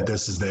hope that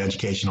this is the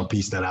educational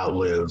piece that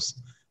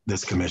outlives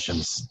this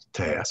commission's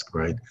task,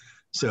 right?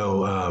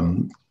 So,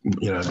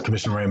 you know,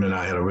 Commissioner Raymond and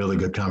I had a really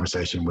good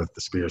conversation with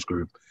the Spears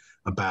Group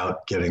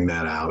about getting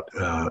that out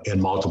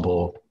in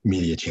multiple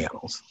media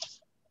channels.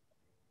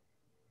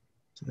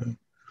 So,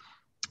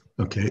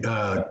 okay.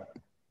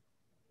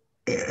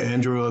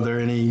 Andrew, are there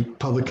any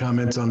public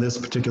comments on this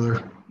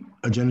particular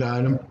agenda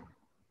item?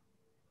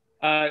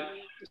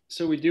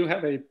 So we do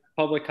have a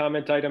public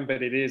comment item,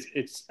 but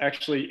it's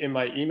actually in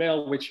my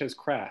email, which has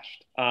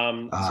crashed.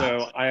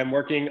 So I am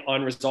working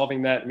on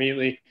resolving that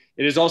immediately.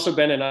 It has also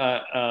been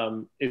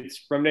it's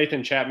from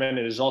Nathan Chapman.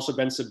 It has also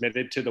been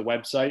submitted to the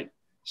website.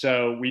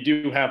 So we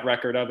do have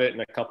record of it in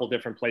a couple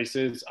different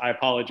places. I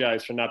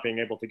apologize for not being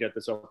able to get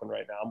this open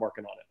right now. I'm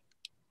working on it.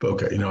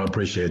 Okay, you know, I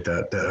appreciate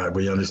that.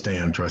 We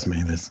understand, trust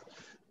me,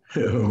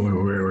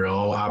 we're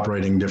all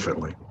operating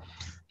differently.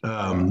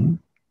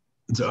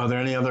 So are there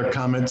any other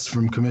comments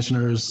from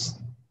commissioners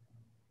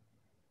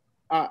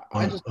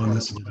I just on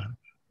this?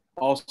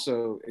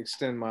 Also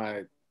extend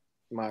my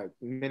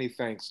many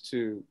thanks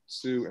to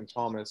Sue and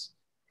Thomas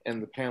and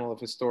the panel of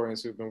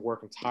historians who've been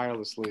working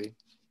tirelessly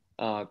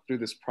through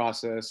this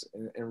process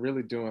and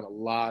really doing a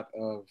lot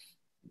of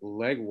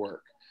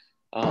legwork.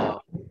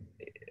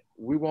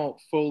 We won't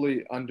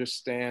fully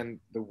understand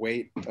the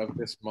weight of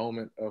this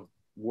moment of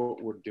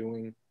what we're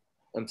doing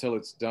until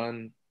it's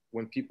done,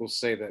 when people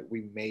say that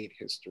we made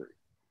history.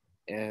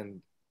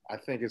 And I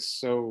think it's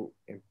so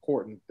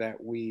important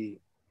that we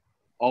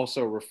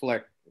also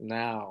reflect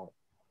now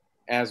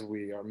as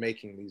we are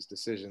making these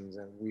decisions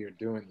and we are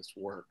doing this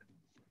work.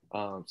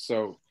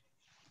 So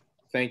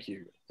thank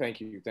you.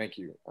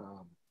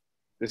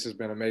 This has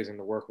been amazing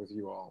to work with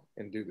you all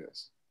and do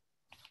this.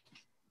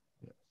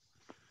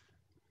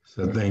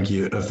 So thank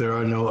you. If there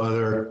are no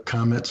other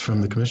comments from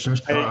the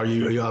commissioners, are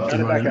you up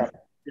and running? Yeah.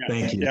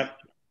 Thank you. Yep.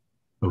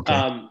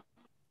 Okay.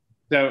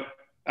 So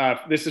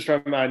this is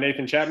from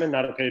Nathan Chapman,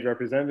 not a paid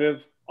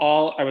representative.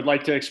 I would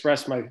like to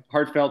express my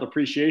heartfelt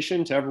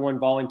appreciation to everyone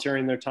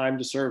volunteering their time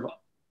to serve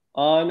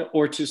on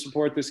or to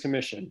support this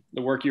commission.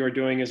 The work you are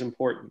doing is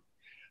important.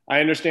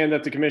 I understand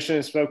that the commission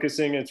is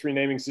focusing its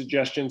renaming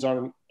suggestions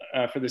on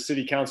for the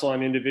city council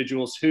on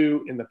individuals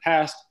who, in the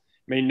past,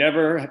 may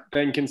never have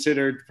been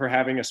considered for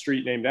having a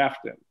street named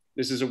after them.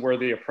 This is a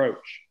worthy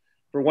approach.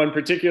 For one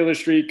particular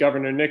street,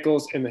 Governor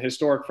Nichols, in the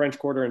historic French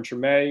Quarter in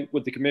Tremé,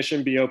 would the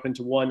commission be open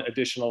to one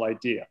additional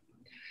idea?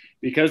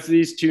 Because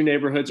these two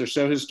neighborhoods are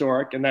so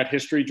historic and that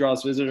history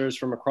draws visitors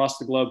from across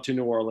the globe to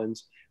New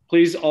Orleans,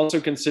 Please also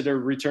consider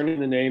returning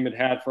the name it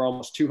had for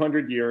almost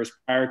 200 years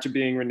prior to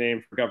being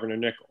renamed for Governor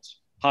Nichols,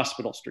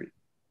 Hospital Street.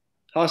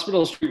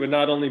 Hospital Street would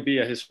not only be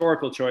a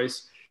historical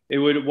choice, it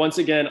would once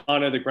again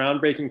honor the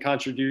groundbreaking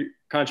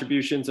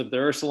contributions of the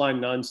Ursuline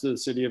nuns to the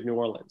city of New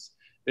Orleans.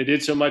 They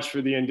did so much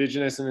for the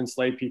indigenous and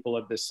enslaved people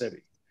of this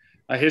city.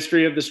 A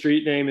history of the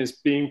street name is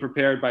being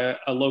prepared by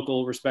a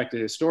local respected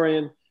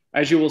historian.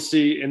 As you will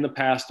see, in the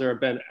past, there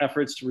have been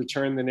efforts to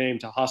return the name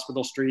to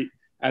Hospital Street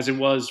as it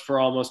was for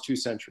almost 2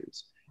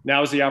 centuries.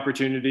 Now is the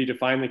opportunity to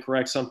finally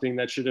correct something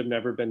that should have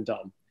never been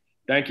done.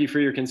 Thank you for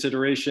your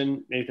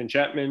consideration. Nathan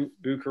Chapman,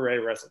 Bouqueray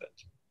resident.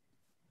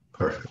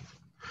 Perfect.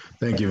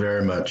 Thank you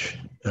very much.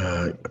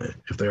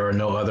 If there are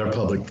no other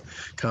public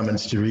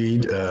comments to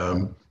read,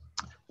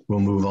 we'll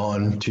move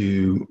on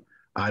to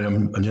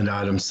agenda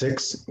item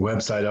 6,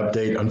 website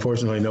update.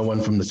 Unfortunately, no one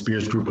from the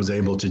Spears Group was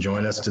able to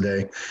join us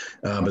today,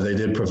 but they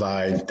did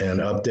provide an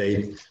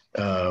update.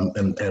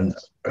 And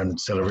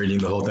instead of reading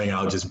the whole thing,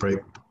 I'll just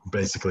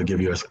basically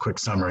give you a quick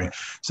summary.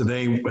 So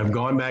they have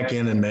gone back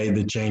in and made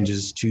the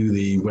changes to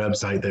the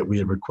website that we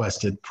had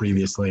requested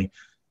previously,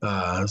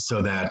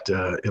 so that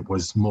it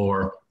was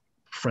more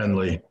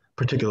friendly,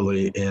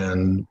 particularly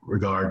in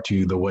regard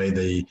to the way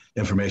the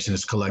information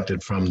is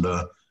collected from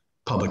the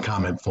public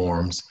comment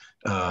forms,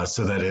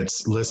 so that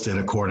it's listed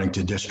according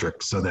to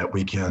district, so that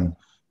we can,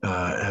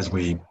 as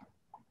we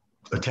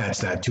attach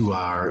that to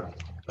our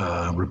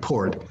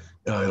report,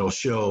 it'll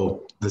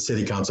show the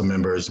city council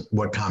members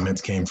what comments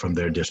came from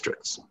their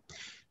districts.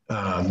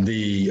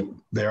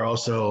 They're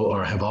also,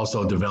 or have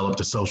also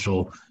developed a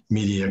social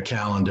media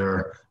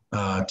calendar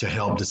to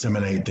help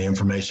disseminate the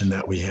information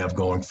that we have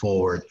going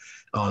forward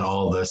on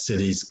all the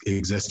city's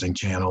existing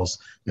channels,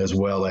 as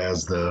well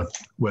as the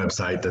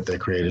website that they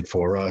created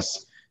for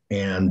us,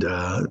 and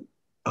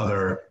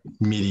other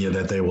media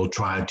that they will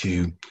try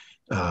to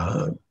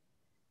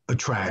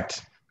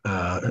attract,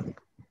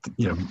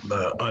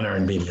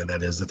 unearned media,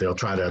 that is, that they'll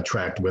try to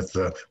attract with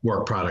the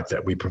work product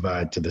that we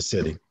provide to the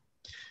city.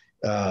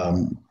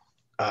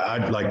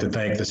 I'd like to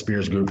thank the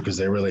Spears Group because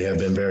they really have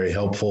been very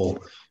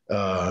helpful,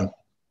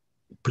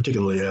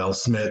 particularly Al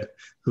Smith,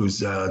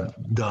 who's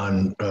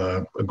done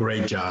a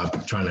great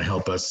job trying to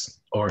help us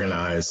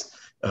organize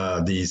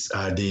these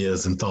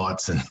ideas and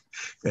thoughts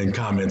and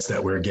comments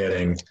that we're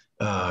getting,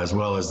 as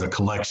well as the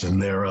collection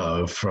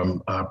thereof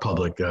from our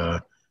public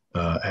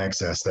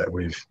access that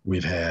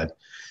we've had.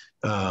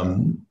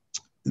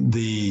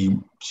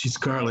 She's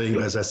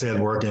currently, as I said,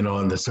 working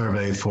on the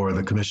survey for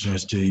the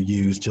commissioners to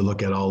use to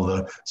look at all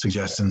the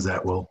suggestions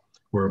that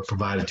were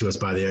provided to us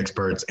by the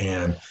experts,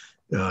 and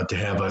to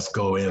have us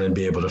go in and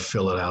be able to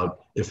fill it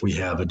out if we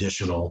have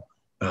additional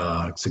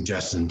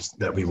suggestions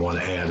that we want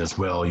to add as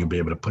well. You'll be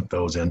able to put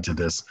those into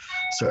this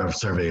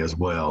survey as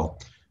well.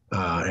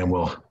 And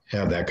we'll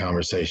have that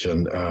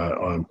conversation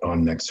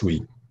on next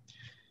week.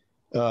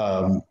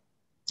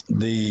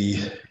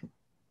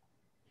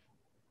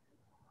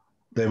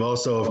 They've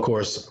also, of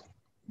course,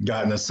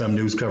 gotten us some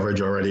news coverage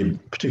already,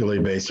 particularly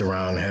based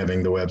around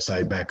having the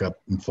website back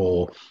up in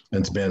full.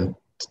 It's been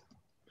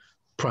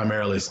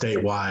primarily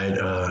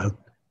statewide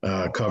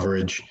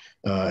coverage,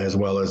 as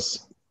well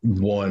as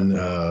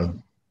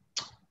one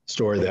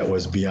story that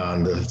was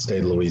beyond the state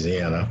of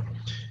Louisiana.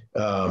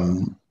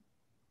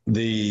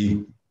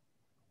 The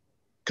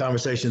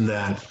conversation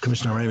that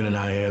Commissioner Raymond and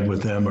I had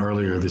with them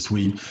earlier this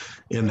week,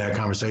 in that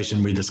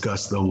conversation, we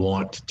discussed the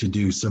want to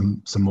do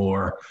some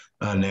more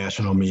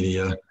national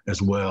media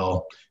as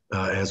well,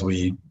 as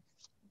we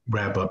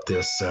wrap up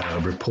this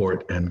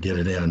report and get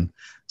it in.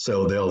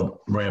 So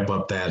they'll ramp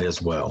up that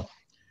as well.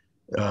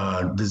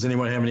 Does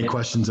anyone have any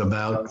questions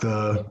about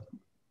the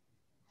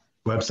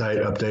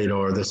website update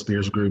or the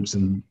Spears Groups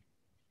and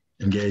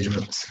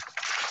engagements?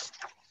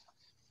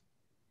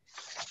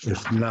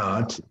 If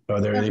not,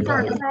 are there any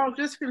public? Carl,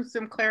 just for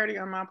some clarity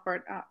on my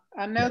part,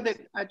 I know that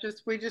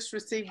we just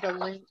received a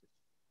link.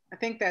 I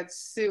think that's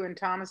Sue and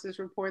Thomas's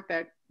report,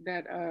 that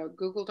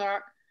Google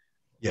Doc.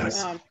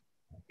 Yes.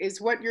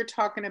 Is what you're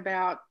talking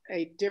about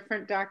a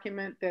different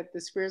document that the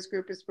Spears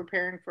Group is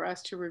preparing for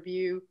us to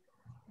review?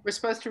 We're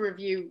supposed to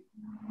review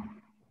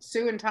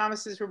Sue and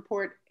Thomas's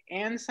report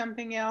and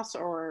something else,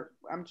 or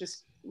I'm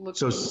just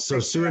looking. So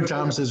Sue and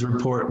Thomas's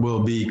report will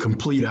be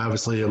complete,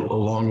 obviously,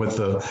 along with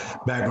the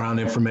background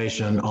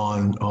information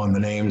on the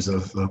names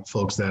of the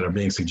folks that are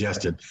being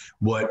suggested.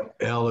 What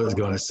Elle is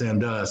going to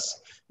send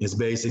us is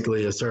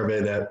basically a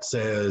survey that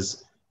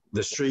says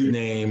the street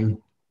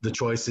name, the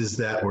choices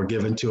that were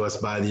given to us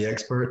by the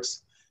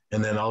experts,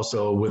 and then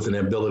also with an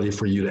ability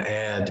for you to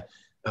add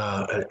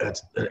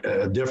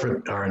a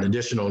different or an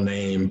additional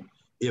name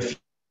if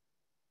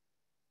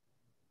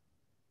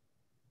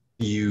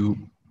you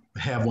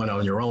have one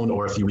on your own,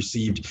 or if you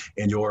received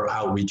in your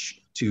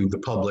outreach to the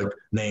public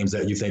names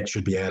that you think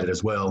should be added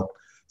as well,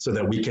 so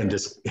that we can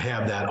just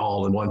have that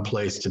all in one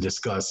place to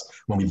discuss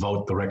when we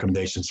vote the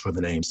recommendations for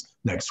the names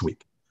next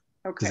week.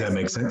 Okay. Does that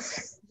make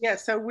sense? Yeah,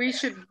 so we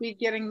should be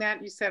getting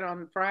that, you said,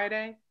 on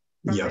Friday?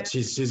 Yeah,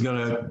 she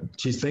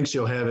thinks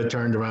she'll have it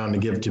turned around to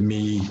give to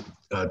me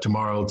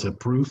tomorrow to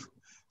proof.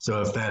 So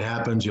if that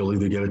happens, you'll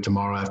either get it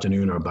tomorrow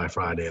afternoon or by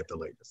Friday at the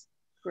latest.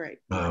 Great.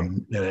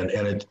 And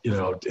it,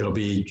 it'll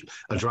be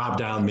a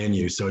drop-down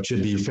menu, so it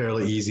should be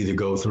fairly easy to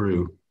go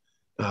through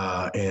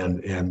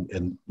and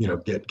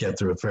get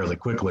through it fairly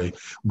quickly,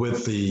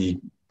 with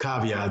the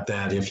caveat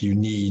that if you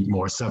need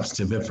more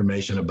substantive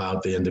information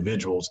about the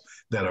individuals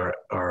that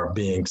are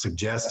being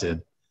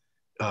suggested,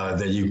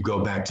 that you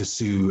go back to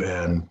Sue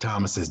and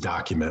Thomas's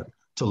document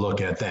to look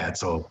at that.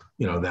 So,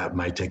 that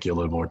might take you a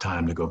little more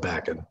time to go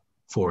back and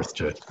forth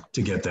to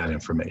get that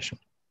information.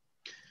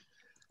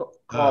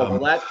 Paul,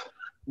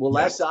 will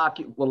yes.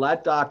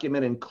 that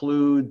document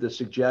include the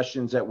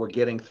suggestions that we're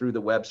getting through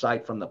the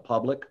website from the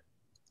public?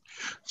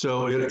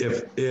 So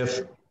if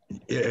it's,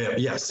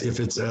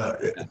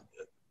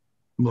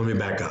 let me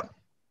back up.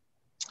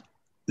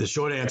 The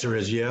short answer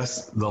is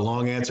yes. The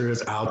long answer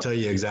is I'll tell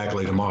you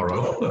exactly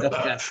tomorrow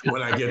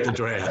when I get the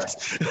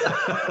draft.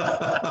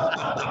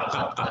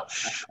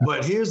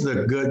 But here's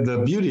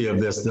the beauty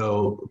of this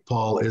though,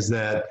 Paul, is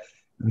that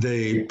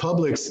the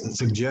public's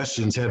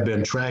suggestions have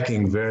been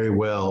tracking very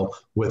well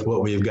with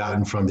what we've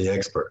gotten from the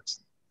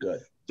experts.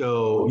 Good.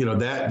 So,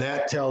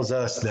 that tells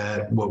us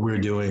that what we're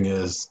doing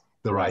is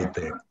the right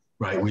thing,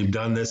 right? We've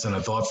done this in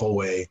a thoughtful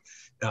way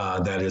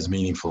that is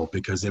meaningful,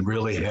 because it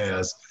really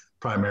has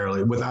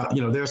primarily, without,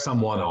 there's some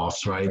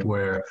one-offs, right?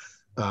 Where,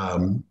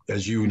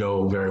 as you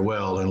know very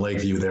well, in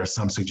Lakeview, there are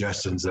some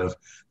suggestions of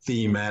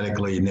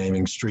thematically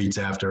naming streets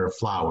after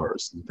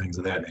flowers and things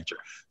of that nature.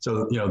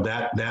 So,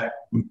 that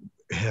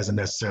hasn't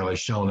necessarily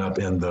shown up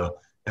in the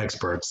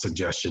expert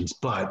suggestions,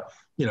 but,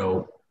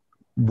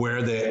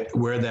 where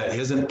that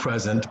isn't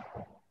present,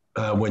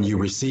 when you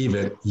receive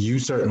it, you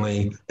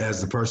certainly,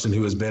 as the person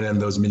who has been in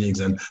those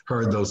meetings and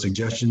heard those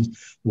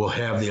suggestions, will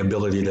have the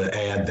ability to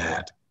add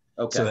that.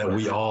 Okay. So that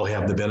we all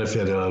have the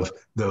benefit of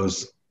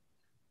those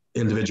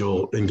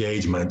individual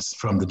engagements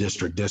from the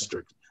different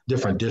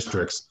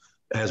districts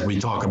as we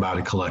talk about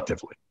it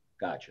collectively.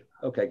 Gotcha.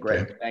 Okay,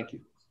 great. Okay. Thank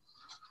you.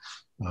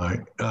 All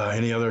right.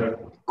 Any other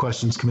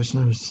questions,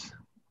 commissioners?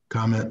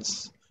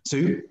 Comments?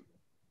 Sue?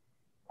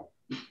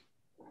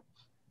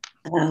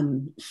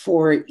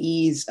 For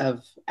ease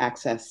of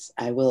access,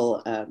 I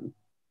will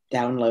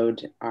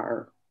download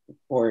our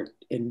report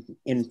in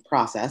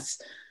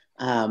process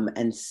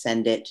and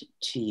send it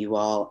to you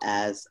all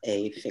as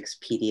a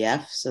fixed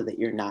PDF so that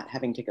you're not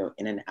having to go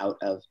in and out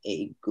of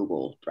a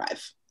Google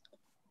Drive.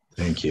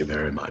 Thank you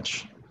very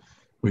much.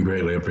 We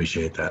greatly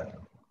appreciate that.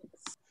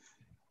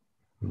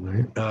 All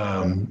right.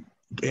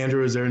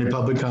 Andrew, is there any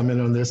public comment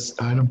on this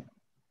item?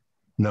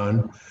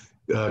 None.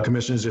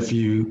 Commissioners,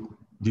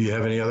 do you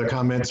have any other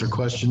comments or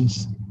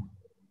questions?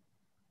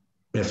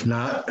 If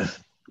not,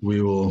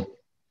 we will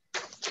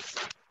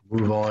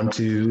move on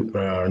to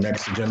our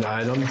next agenda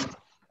item,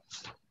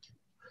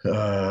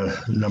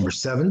 number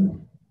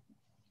 7,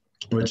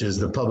 which is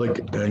the public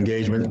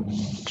engagement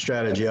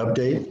strategy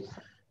update.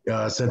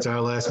 Since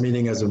our last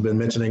meeting, as I've been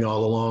mentioning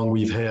all along,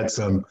 we've had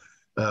 7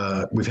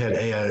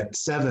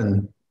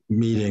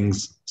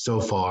 meetings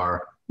so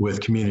far with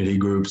community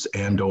groups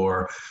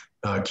and/or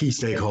key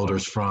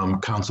stakeholders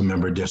from council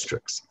member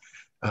districts.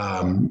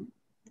 I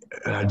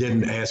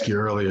didn't ask you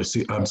earlier,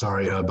 I'm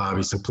sorry,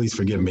 Bobby, so please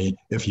forgive me.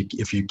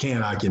 If you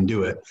can, I can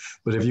do it.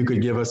 But if you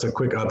could give us a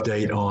quick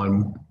update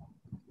on,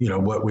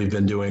 what we've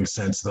been doing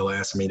since the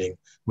last meeting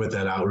with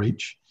that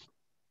outreach.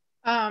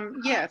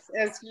 Yes,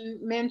 as you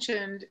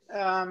mentioned,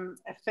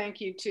 thank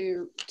you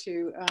to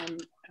a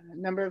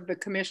number of the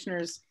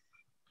commissioners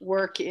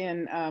work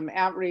in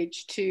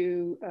outreach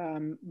to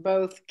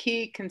both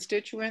key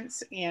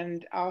constituents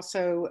and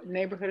also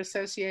neighborhood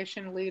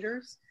association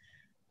leaders.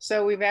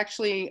 So we've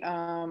actually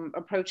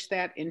approached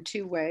that in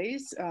 2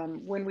 ways.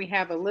 When we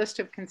have a list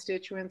of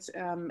constituents,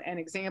 an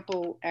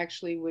example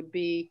actually would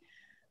be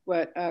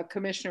what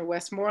Commissioner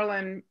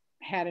Westmoreland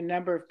had a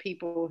number of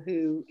people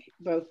who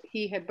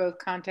he had both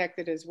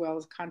contacted as well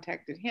as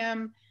contacted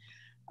him.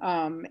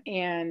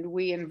 And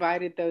we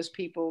invited those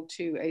people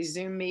to a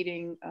Zoom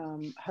meeting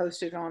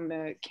hosted on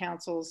the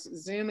council's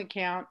Zoom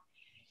account.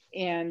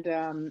 And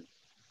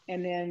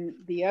then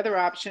the other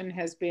option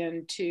has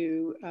been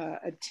to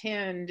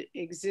attend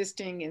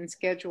existing and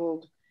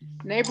scheduled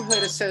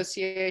neighborhood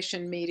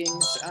association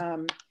meetings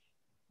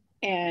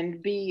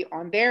and be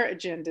on their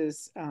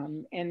agendas.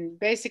 And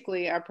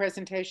basically our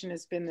presentation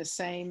has been the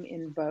same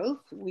in both.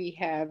 We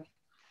have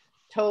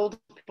told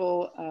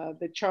people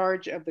the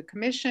charge of the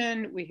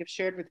commission. We have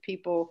shared with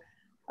people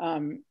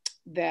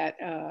that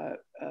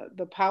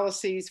the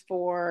policies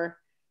for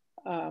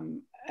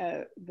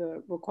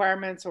the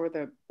requirements or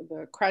the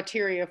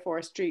criteria for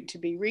a street to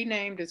be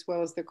renamed, as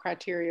well as the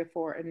criteria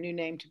for a new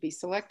name to be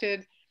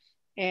selected.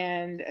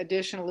 And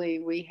additionally,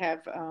 we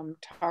have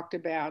talked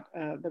about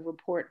the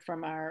report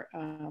from our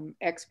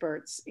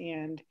experts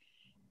and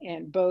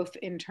both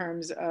in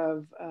terms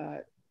of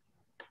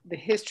the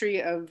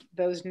history of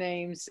those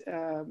names,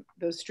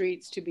 those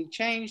streets to be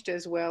changed,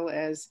 as well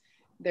as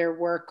their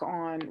work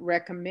on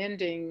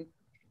recommending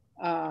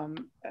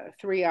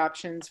 3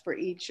 options for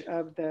each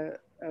of the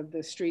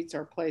streets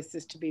or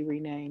places to be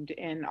renamed.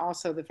 And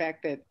also the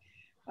fact that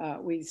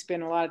we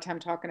spend a lot of time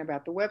talking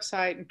about the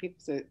website and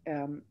people's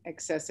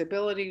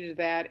accessibility to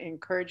that,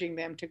 encouraging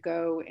them to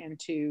go and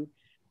to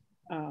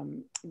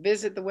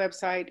visit the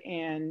website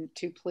and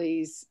to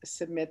please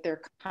submit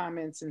their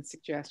comments and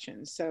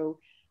suggestions. So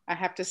I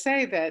have to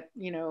say that,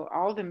 you know,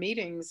 all the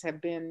meetings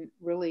have been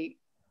really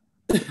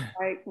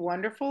quite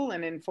wonderful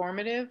and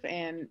informative,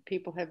 and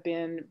people have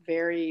been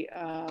very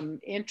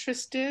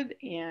interested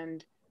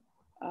and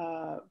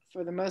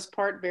for the most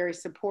part very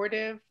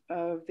supportive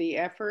of the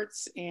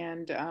efforts,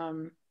 and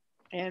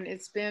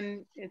it's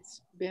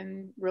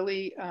been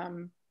really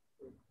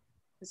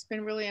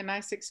a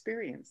nice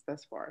experience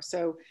thus far.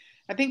 So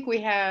I think we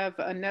have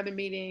another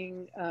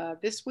meeting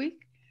this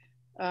week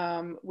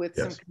with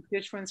some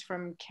constituents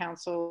from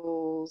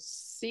Council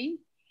C,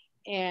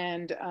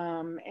 and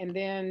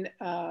then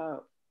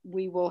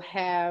we will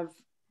have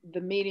the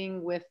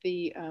meeting with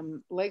the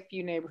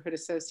Lakeview Neighborhood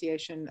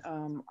Association,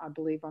 I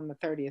believe on the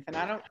 30th. And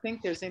I don't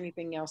think there's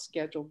anything else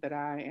scheduled that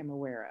I am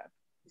aware of.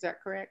 Is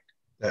that correct?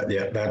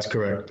 Yeah, that's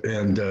correct.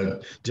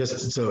 And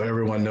just so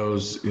everyone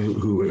knows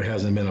who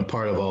hasn't been a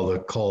part of all the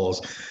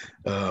calls,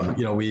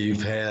 you know,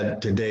 we've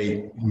had to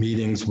date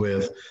meetings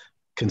with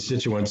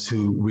constituents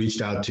who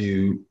reached out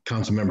to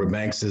Councilmember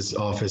Banks's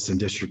office in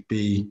District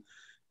B,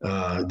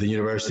 the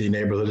University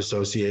Neighborhood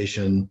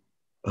Association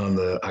on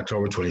the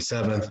October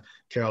 27th,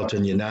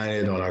 Carrollton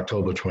United on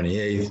October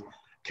 28th,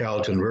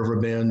 Carrollton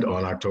Riverbend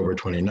on October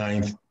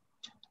 29th,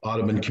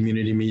 Audubon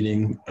Community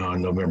Meeting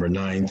on November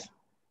 9th,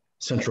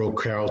 Central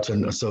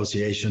Carrollton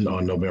Association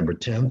on November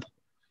 10th,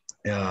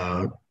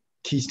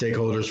 key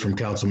stakeholders from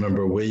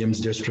Councilmember Williams'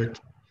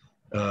 district,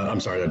 I'm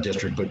sorry, not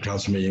district, but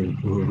councilman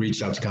who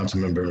reached out to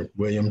Councilmember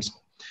Williams,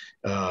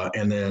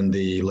 and then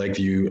the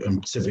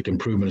Lakeview Civic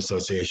Improvement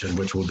Association,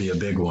 which will be a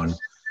big one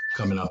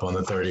coming up on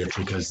the 30th,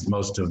 because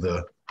most of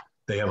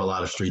they have a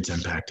lot of streets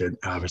impacted,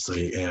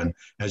 obviously. And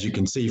as you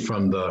can see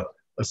from the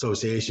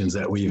associations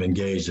that we've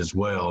engaged as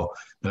well,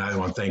 and I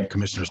want to thank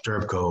Commissioner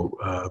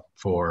Sturpko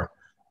for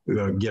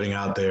getting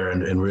out there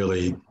and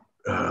really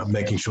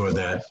making sure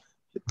that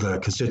the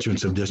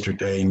constituents of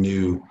District A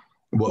knew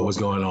what was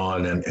going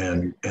on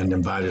and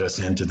invited us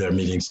into their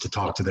meetings to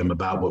talk to them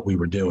about what we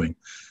were doing,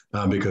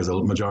 because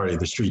the majority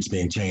of the streets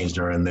being changed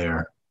are in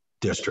their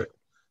district.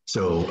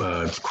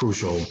 So it's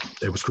crucial.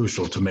 It was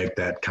crucial to make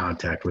that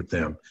contact with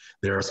them.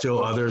 There are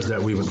still others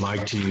that we would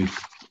like to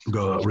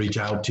go reach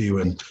out to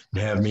and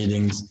have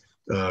meetings.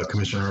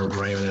 Commissioner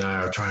Raymond and I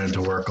are trying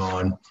to work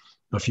on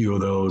a few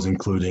of those,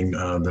 including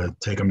the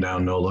Take 'em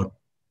Down NOLA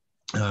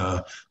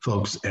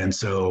folks. And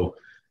so,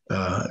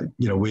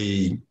 you know,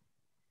 we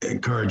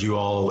encourage you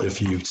all,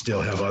 if you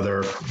still have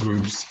other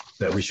groups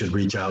that we should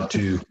reach out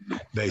to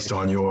based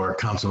on your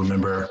council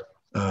member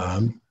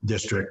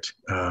district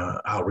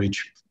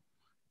outreach,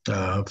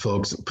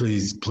 folks,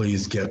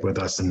 please get with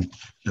us and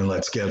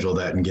let's schedule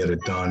that and get it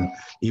done.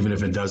 Even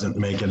if it doesn't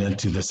make it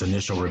into this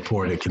initial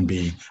report, it can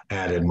be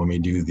added when we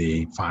do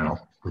the final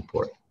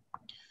report.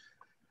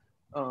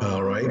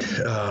 All right.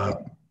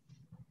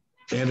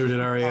 Andrew,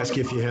 did I already ask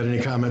you if you had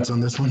any comments on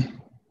this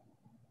one?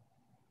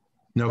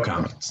 No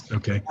comments.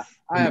 Okay.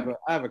 I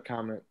have a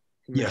comment.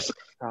 Yes.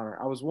 Connor,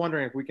 I was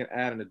wondering if we can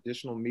add an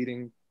additional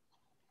meeting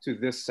to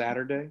this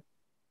Saturday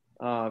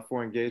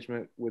for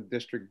engagement with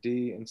District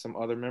D and some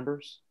other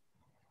members,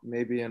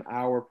 maybe an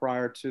hour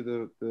prior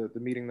to the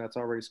meeting that's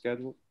already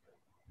scheduled.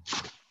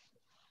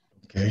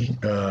 Okay.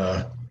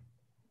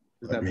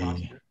 Is that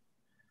possible?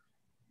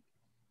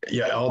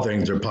 Yeah, all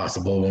things are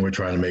possible when we're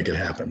trying to make it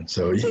happen.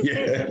 So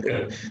yeah.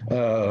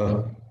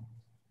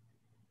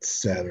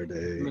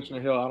 Saturday.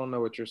 Commissioner Hill, I don't know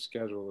what your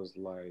schedule is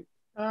like.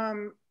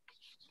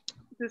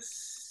 This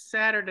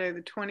Saturday,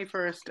 the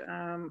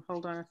 21st.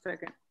 Hold on a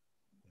second.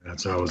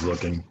 That's how I was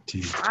looking.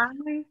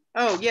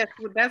 Oh yes,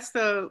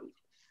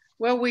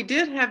 well, we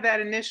did have that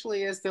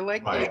initially as the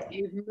Lakeview. Right.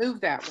 You've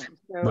moved that one.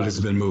 So but it's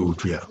been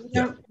moved. Yeah.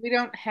 We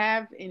don't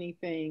have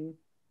anything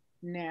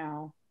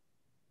now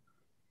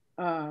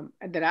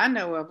that I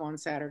know of on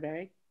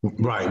Saturday.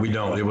 Right, we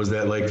don't. It was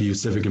that Lakeview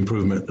Civic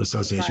Improvement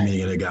Association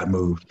meeting and it got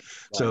moved. Right.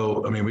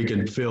 So, I mean, we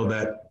can fill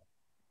that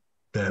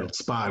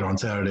spot on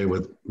Saturday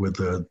with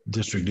the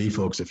District D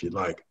folks if you'd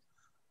like.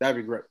 That'd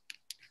be great.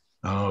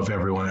 I don't know if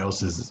everyone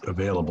else is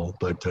available,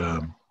 but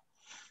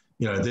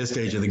you know, at this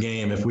stage of the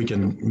game, if we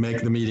can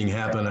make the meeting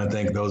happen, I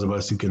think those of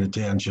us who can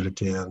attend should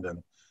attend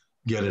and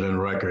get it on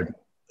record,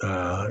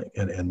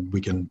 and we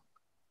can,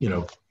 you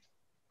know,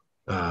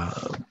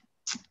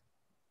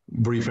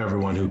 brief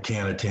everyone who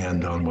can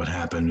attend on what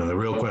happened. Now, the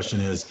real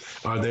question is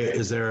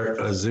there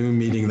a Zoom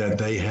meeting that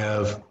they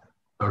have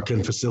or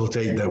can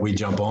facilitate that we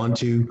jump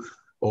onto,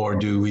 or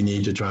do we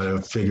need to try to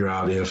figure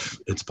out if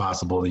it's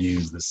possible to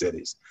use the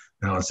cities?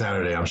 Now on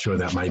Saturday, I'm sure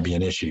that might be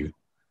an issue,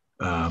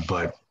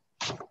 but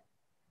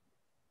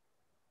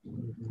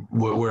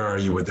where are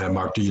you with that,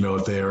 Mark? Do you know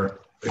if they're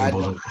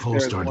able to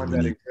host or do we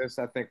need?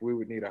 I think we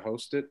would need to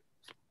host it.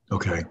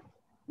 Okay.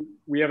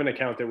 We have an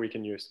account that we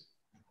can use.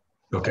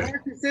 Okay.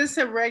 Mark, is this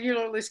a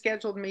regularly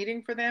scheduled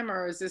meeting for them,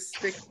 or is this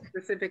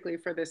specifically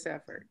for this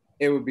effort?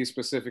 It would be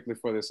specifically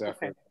for this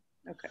effort.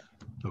 Okay.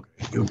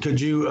 Okay. Could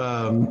you,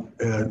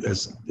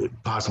 as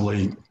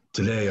possibly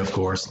today, of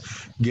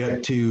course,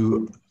 get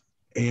to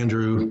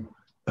Andrew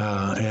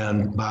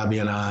and Bobby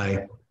and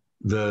I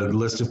the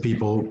list of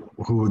people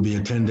who would be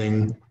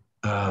attending?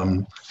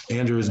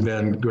 Andrew has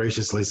been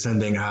graciously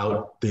sending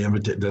out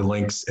the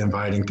links,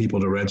 inviting people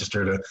to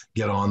register to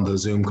get on the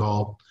Zoom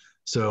call.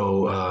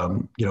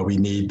 So, we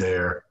need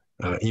their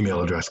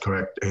email address,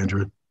 correct,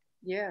 Andrew?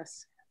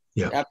 Yes.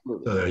 Yeah,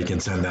 Absolutely. so that you can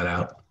send that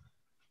out.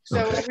 So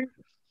Okay.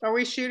 are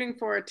we shooting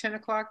for a 10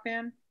 o'clock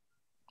then?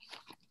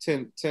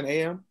 10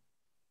 a.m.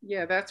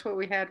 Yeah, that's what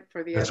we had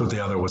for the That's other. what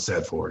the other was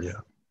set for,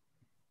 yeah.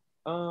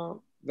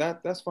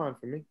 That's fine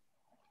for me.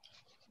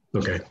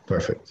 Okay,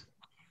 perfect.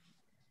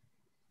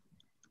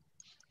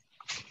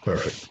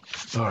 Perfect.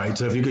 All right,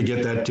 so if you could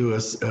get that to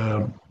us,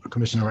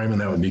 Commissioner Raymond,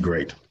 that would be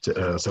great,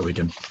 so we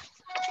can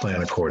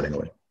plan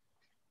accordingly.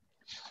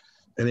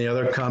 Any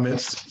other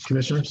comments,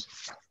 commissioners?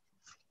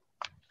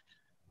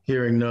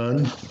 Hearing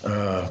none,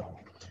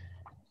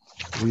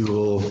 we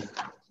will,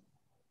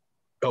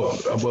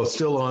 well,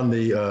 still on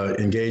the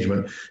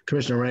engagement,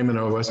 Commissioner Raymond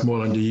or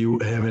Westmoreland, do you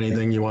have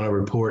anything you want to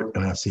report?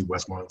 And I see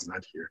Westmoreland's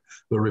not here,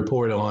 but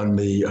report on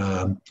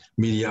the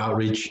media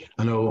outreach.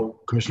 I know,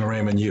 Commissioner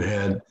Raymond, you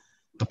had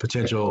a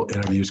potential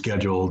interview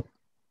scheduled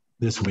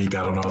this week.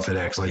 I don't know if it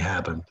actually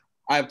happened.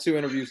 I have 2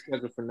 interviews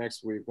scheduled for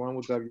next week, one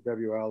with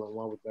WWL and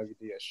one with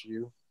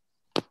WDSU.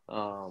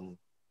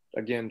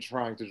 Again,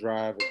 trying to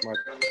drive as much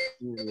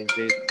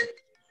engagement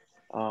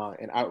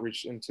and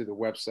outreach into the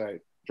website,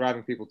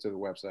 driving people to the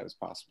website as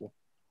possible.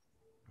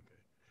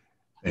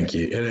 Thank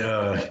you.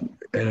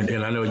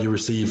 And I know you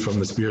received from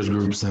the Spears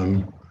Group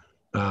some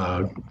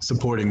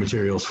supporting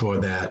materials for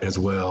that as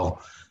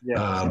well.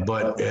 Yeah.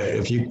 But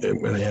if you,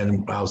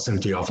 and I'll send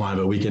it to you offline,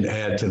 but we can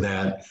add to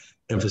that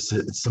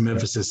some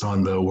emphasis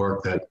on the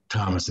work that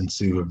Thomas and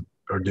Sue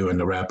are doing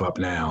to wrap up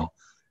now.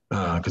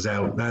 Because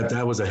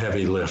that was a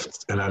heavy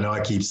lift, and I know I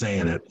keep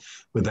saying it,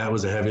 but that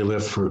was a heavy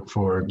lift for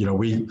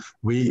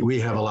we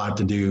have a lot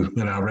to do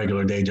in our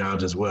regular day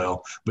jobs as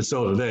well, but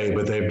so do they.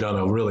 But they've done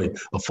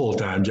a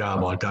full-time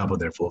job on top of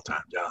their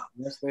full-time job,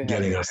 yes,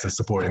 getting us the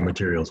supporting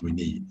materials we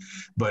need.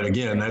 But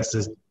again,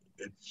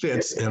 it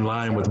fits in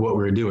line with what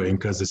we're doing,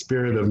 because the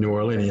spirit of New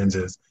Orleanians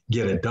is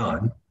get it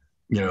done.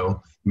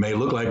 May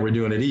look like we're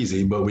doing it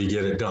easy, but we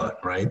get it done,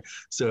 right?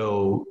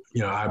 So,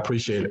 I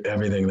appreciate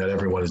everything that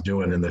everyone is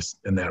doing in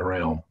that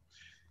realm.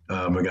 We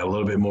got a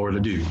little bit more to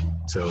do,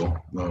 so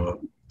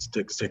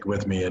stick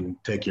with me and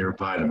take your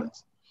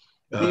vitamins.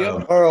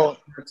 Carl,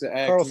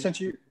 since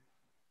you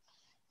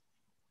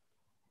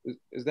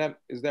is that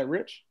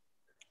Rich?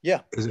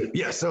 Yeah. Is it?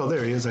 Yes. Oh,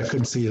 there he is. I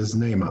couldn't see his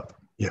name up.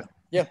 Yeah.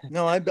 Yeah.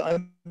 No, I've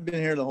been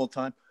here the whole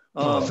time.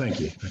 Thank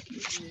you.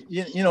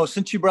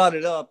 Since you brought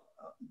it up,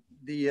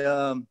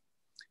 the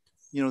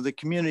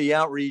community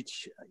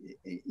outreach,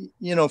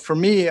 for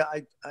me,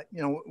 I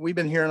we've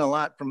been hearing a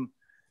lot from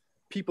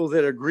people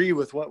that agree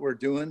with what we're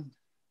doing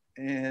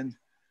and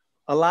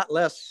a lot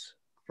less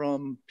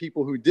from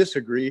people who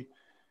disagree.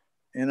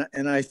 And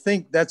I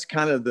think that's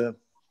kind of the,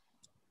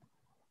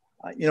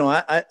 I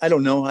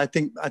don't know. I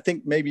think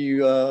maybe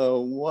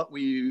what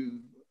we've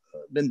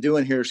been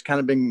doing here has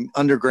kind of been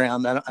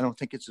underground. I don't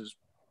think it's as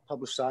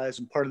publicized,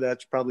 and part of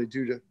that's probably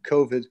due to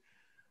COVID.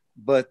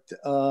 But,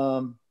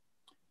 I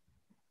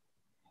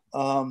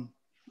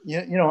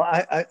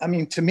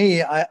mean, to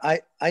me,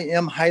 I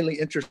am highly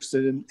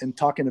interested in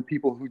talking to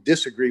people who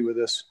disagree with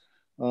us.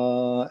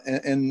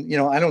 And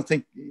I don't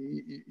think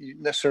you're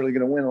necessarily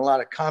going to win a lot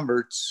of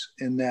converts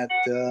in that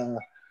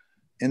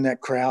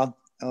crowd.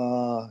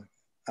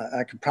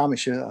 I can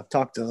promise you, I've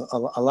talked to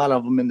a lot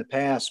of them in the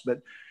past,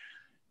 but,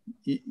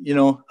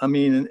 I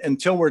mean,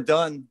 until we're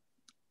done,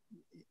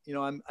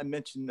 I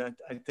mentioned that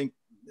I think,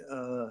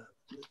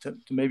 to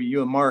maybe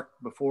you and Mark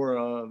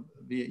before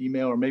via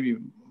email, or maybe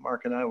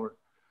Mark and I were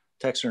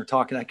texting or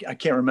talking. I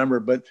can't remember,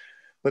 but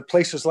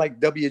places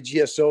like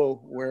WGSO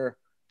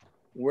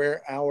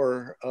where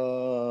our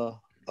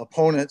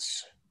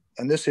opponents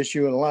on this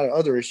issue and a lot of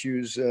other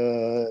issues,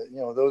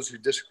 those who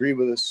disagree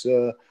with us,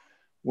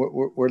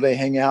 where they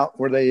hang out,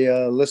 where they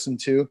listen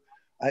to,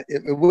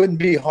 it wouldn't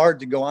be hard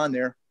to go on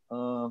there.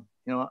 I'm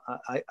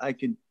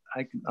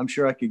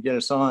sure I could get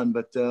us on,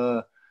 but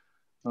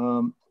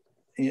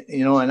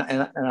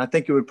and I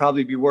think it would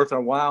probably be worth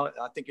our while.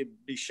 I think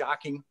it'd be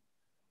shocking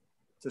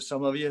to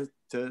some of you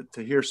to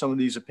hear some of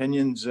these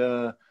opinions.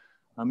 I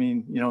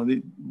mean,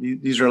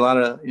 these are a lot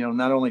of,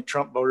 not only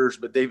Trump voters,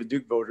 but David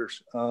Duke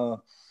voters.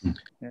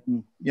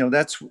 And,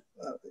 that's,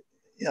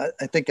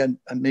 I think I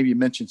maybe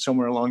mentioned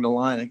somewhere along the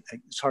line,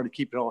 it's hard to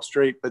keep it all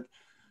straight, but,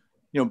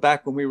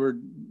 back when we were,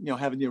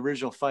 having the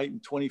original fight in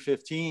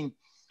 2015,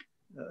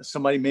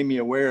 somebody made me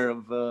aware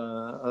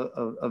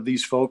of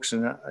these folks,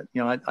 and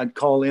I'd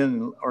call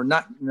in, or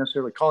not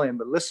necessarily call in,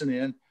 but listen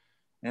in,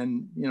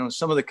 and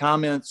some of the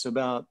comments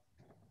about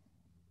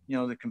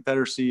the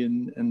Confederacy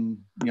and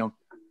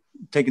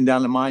taking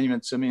down the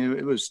monuments. I mean,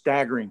 it was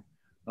staggering,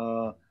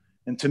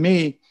 and to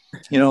me,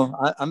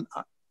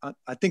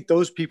 I think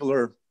those people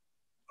are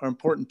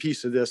important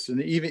piece of this.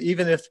 And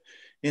even if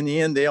in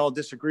the end they all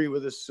disagree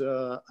with us,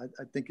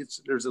 I think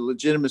there's a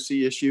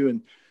legitimacy issue,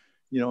 and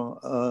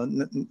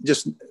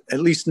just at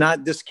least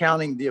not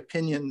discounting the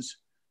opinions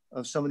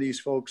of some of these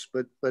folks.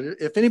 But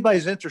if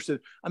anybody's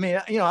interested, I mean,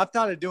 I've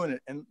thought of doing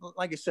it, and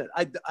like I said,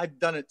 I've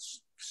done it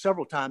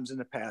several times in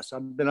the past.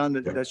 I've been on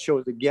that show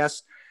as a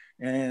guest,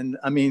 and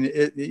I mean,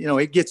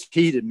 it gets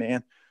heated,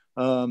 man.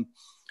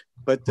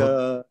 But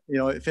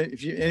if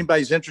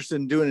anybody's interested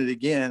in doing it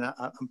again,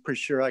 I'm pretty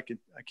sure I could.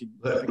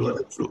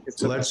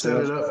 Let's set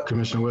it up,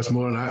 Commissioner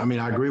Westmoreland.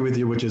 I agree with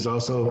you, which is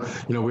also,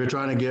 we're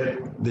trying to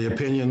get the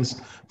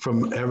opinions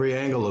from every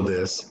angle of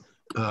this,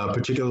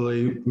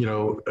 particularly,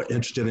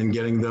 interested in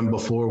getting them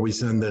before we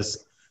send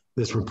this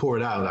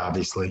report out,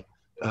 obviously.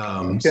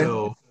 Okay.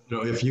 So,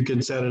 if you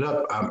can set it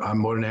up, I'm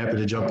more than happy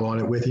to jump on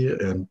it with you.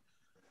 And,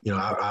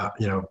 I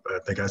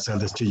think I said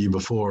this to you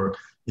before.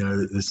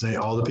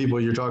 All the people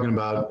you're talking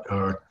about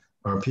are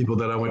people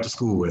that I went to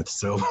school with.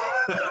 So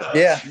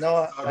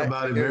talk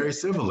about it very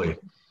civilly.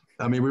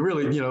 I mean, we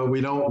really,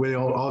 we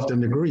don't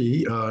often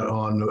agree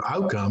on the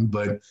outcome,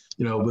 but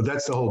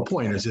that's the whole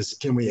point. Is just,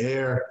 can we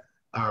air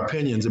our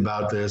opinions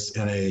about this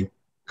in a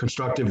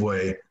constructive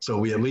way so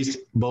we at least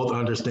both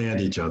understand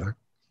each other,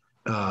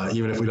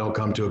 even if we don't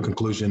come to a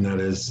conclusion that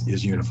is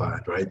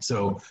unified, right?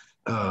 So,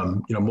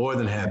 more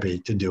than happy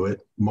to do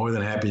it. More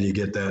than happy to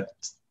get that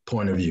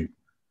point of view.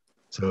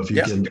 So if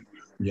you can,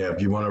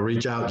 if you want to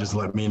reach out, just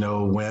let me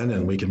know when,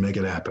 and we can make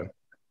it happen.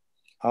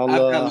 I've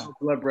got low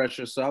blood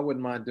pressure, so I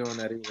wouldn't mind doing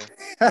that either.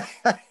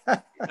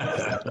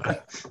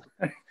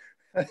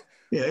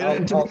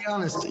 And to be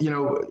honest,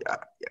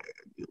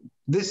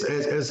 this,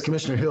 as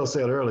Commissioner Hill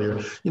said earlier,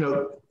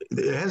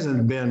 it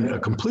hasn't been a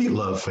complete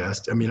love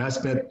fest. I mean, I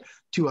spent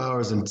 2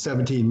 hours and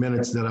 17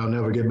 minutes that I'll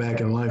never get back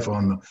in life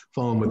on the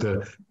phone with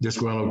a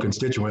disgruntled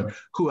constituent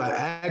who I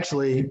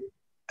actually,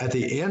 at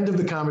the end of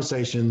the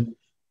conversation,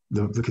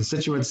 the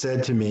constituent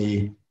said to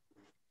me,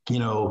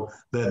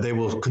 that they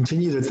will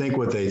continue to think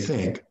what they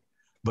think,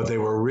 but they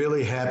were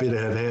really happy to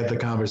have had the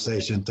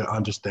conversation to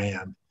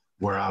understand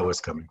where I was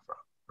coming from,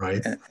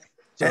 right?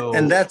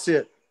 And that's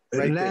it.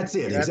 Right, and that's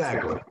it,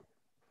 exactly.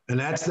 And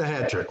that's the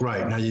hat trick,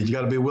 right? Now you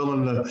got to be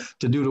willing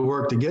to do the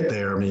work to get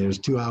there. I mean, it was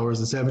 2 hours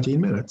and 17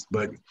 minutes,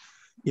 but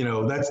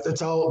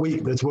that's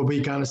what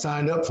we kind of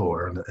signed up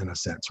for in a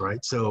sense,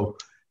 right? So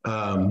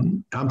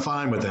I'm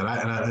fine with that.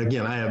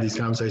 I have these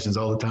conversations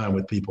all the time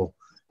with people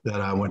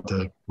that I went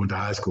to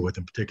high school with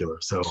in particular.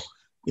 So,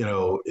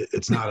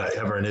 it's not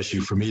ever an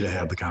issue for me to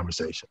have the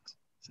conversations.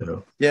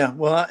 So yeah,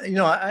 well,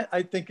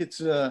 I think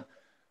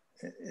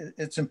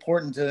it's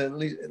important to at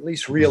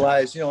least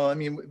realize,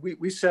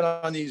 we sit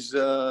on these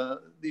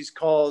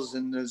calls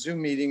and the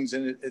Zoom meetings,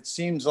 and it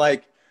seems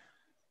like,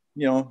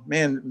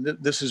 man,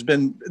 this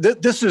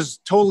is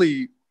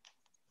totally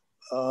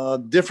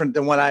different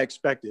than what I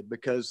expected,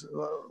 because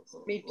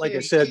like I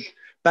said,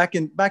 back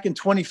in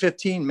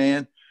 2015,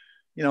 man,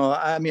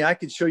 I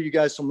could show you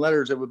guys some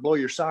letters that would blow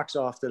your socks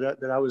off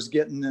that I was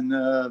getting, and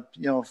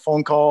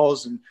phone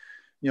calls and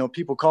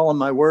people calling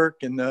my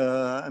work, and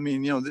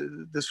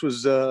this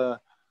was I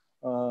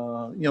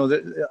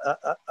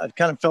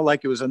kind of felt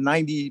like it was a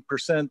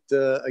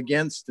 90%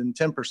 against and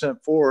 10%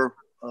 for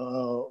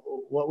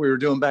what we were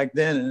doing back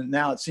then, and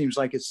now it seems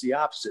like it's the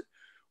opposite,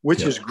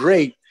 which is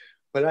great.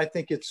 But I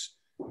think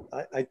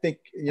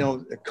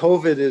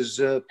COVID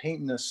is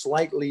painting a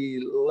slightly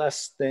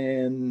less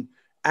than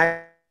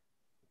accurate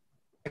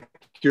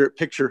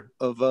picture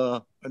of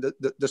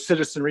the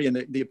citizenry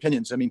and the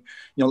opinions. I mean,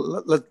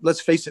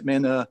 let's face it,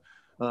 man.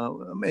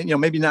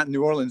 Maybe not in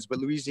New Orleans, but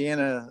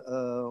Louisiana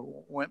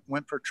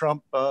went for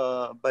Trump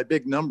by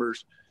big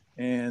numbers,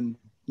 and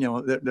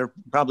they're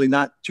probably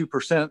not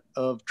 2%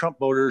 of Trump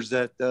voters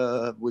that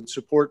would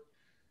support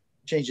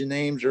changing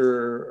names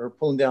or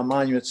pulling down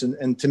monuments.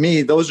 And to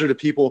me, those are the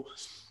people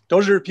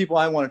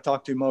I want to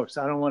talk to most.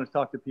 I don't want to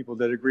talk to people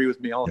that agree with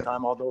me all the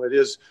time, although it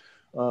is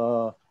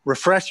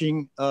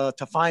refreshing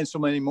to find so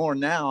many more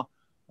now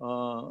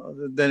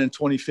than in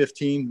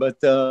 2015. But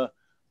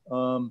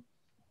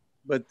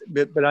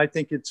I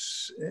think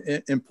it's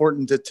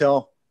important to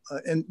tell,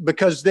 and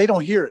because they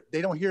don't hear it,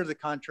 they don't hear the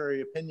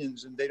contrary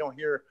opinions, and they don't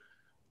hear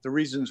the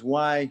reasons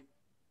why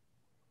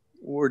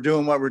we're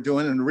doing what we're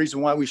doing, and the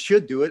reason why we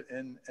should do it,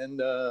 and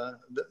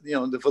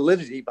the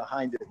validity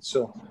behind it.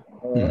 So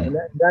and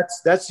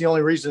that's the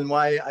only reason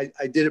why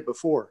I did it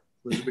before,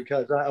 was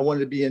because I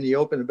wanted to be in the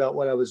open about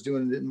what I was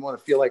doing, and didn't want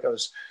to feel like I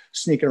was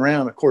sneaking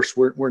around. Of course,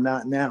 we're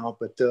not now,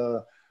 but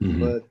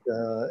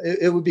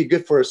it would be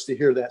good for us to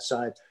hear that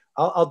side.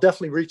 I'll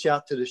definitely reach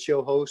out to the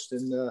show host,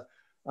 and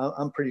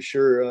I'm pretty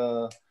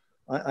sure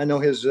I know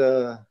his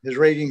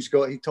ratings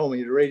go. He told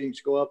me the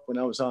ratings go up when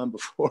I was on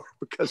before,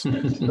 because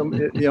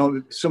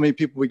so many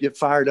people would get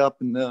fired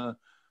up and want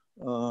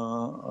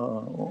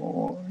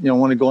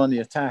to go on the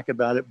attack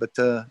about it. But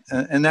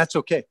and that's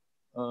okay.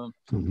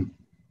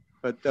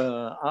 But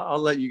I'll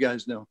let you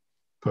guys know.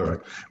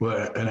 Perfect.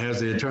 Well, and as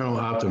the eternal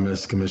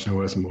optimist, Commissioner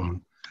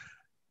Westmoreland,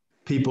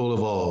 people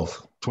evolve.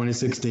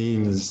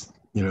 2016 is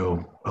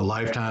a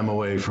lifetime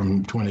away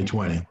from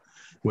 2020.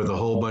 with a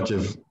whole bunch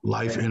of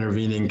life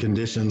intervening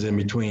conditions in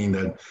between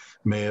that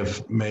may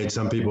have made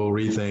some people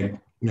rethink,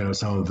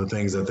 some of the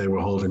things that they were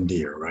holding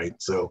dear, right?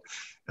 So,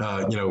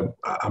 I'm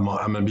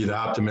going to be the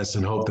optimist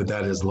and hope that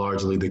that is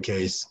largely the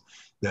case,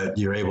 that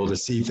you're able to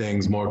see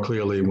things more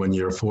clearly when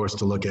you're forced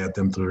to look at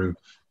them through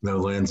the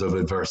lens of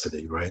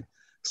adversity, right?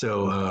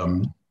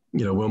 So,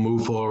 we'll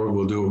move forward.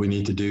 We'll do what we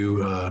need to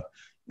do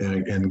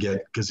and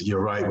get, because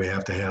you're right, we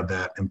have to have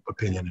that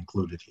opinion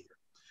included here.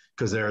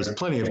 Because there is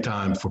plenty of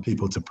time for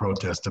people to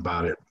protest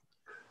about it.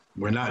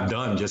 We're not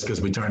done just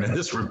because we turn in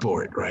this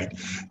report, right?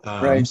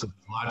 Right. So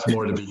lots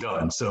more to be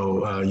done.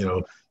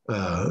 So,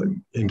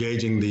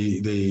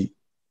 engaging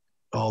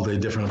all the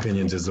different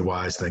opinions is the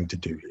wise thing to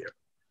do here.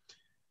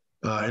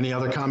 Any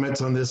other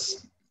comments on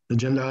this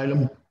agenda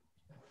item?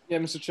 Yeah,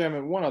 Mr.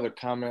 Chairman, one other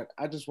comment.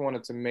 I just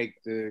wanted to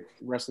make the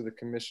rest of the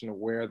commission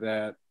aware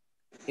that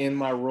in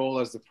my role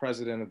as the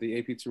president of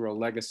the AP2R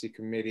Legacy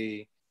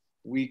Committee,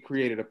 we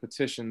created a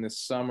petition this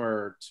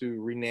summer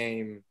to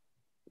rename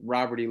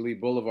Robert E. Lee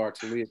Boulevard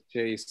to Leah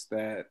Chase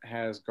that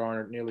has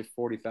garnered nearly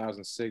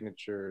 40,000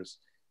 signatures.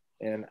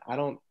 And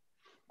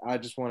I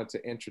just wanted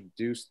to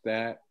introduce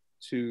that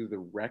to the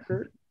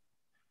record.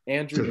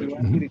 Andrew, do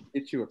I need to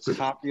get you a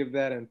copy of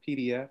that in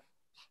PDF?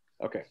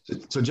 Okay.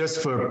 So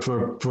just for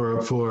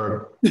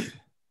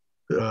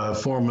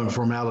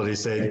formality's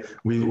sake,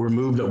 we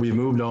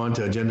moved on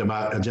to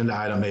agenda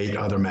item 8,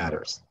 other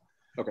matters.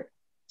 Okay.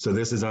 So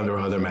this is under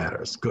other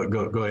matters. Go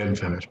ahead and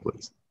finish,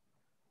 please.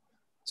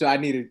 So I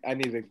need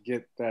to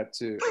get that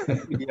to a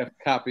PDF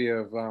copy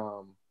of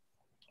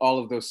all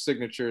of those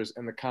signatures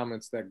and the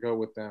comments that go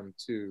with them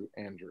to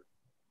Andrew.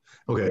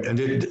 Okay. And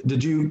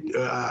did you?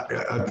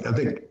 I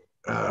think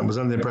I was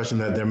under the impression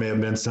that there may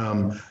have been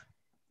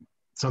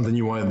something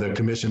you wanted the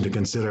commission to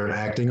consider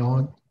acting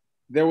on.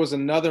 There was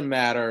another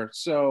matter.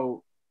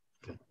 So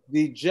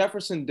the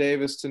Jefferson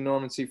Davis to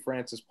Norman C.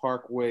 Francis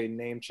Parkway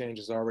name change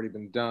has already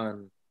been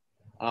done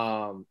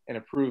and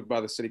approved by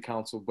the city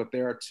council, but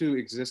there are 2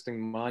 existing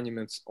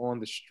monuments on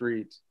the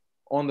street,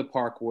 on the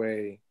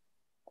parkway,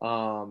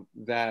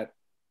 that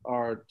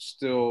are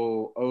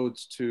still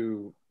odes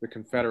to the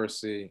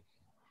Confederacy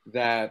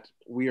that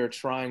we are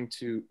trying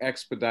to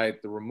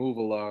expedite the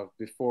removal of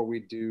before we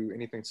do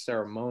anything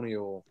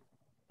ceremonial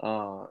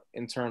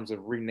in terms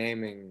of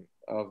renaming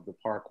of the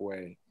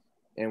parkway.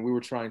 And we were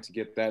trying to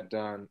get that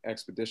done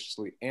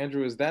expeditiously.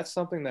 Andrew, is that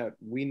something that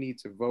we need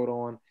to vote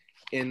on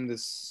in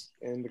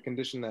the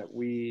condition that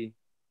we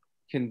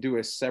can do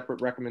a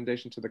separate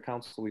recommendation to the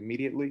council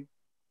immediately?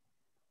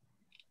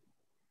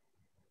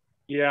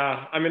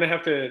 Yeah, I'm gonna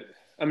have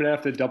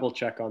to double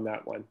check on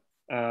that one,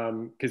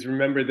 because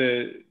remember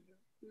there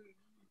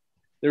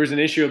was an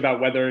issue about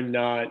whether or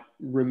not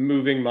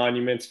removing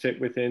monuments fit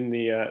within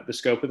the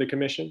scope of the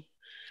commission,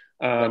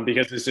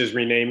 because this is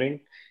renaming,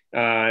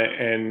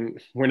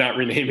 and we're not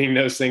renaming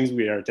those things;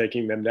 we are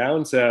taking them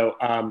down. So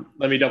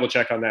let me double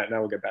check on that, and I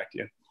will get back to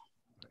you.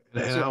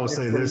 And so I will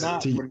say this: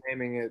 not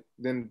renaming it,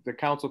 then the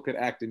council could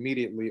act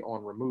immediately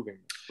on removing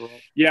it,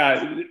 correct?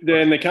 Yeah,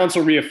 then the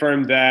council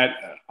reaffirmed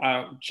that.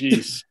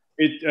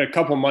 A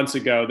couple months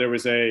ago, there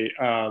was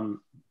an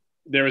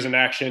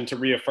action to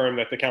reaffirm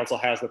that the council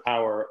has the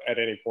power at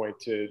any point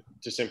to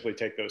simply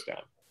take those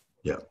down.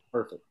 Yeah,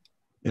 perfect.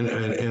 And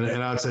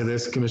I'd say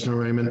this, Commissioner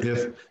Raymond,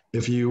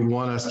 if you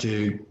want us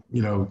to,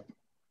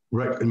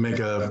 make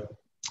a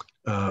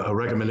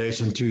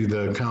recommendation to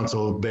the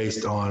council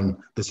based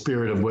on the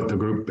spirit of what the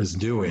group is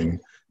doing,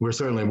 we're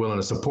certainly willing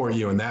to support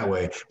you in that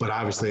way. But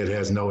obviously, it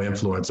has no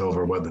influence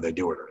over whether they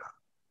do it or not.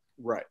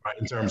 Right.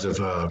 In terms of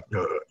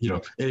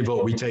any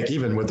vote we take,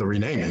 even with the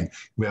renaming,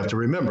 we have to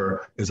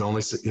remember it's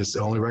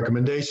only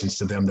recommendations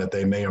to them that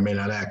they may or may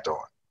not act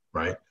on.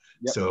 Right.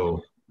 Yep.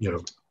 So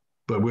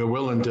but we're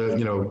willing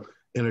to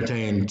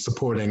entertain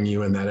supporting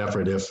you in that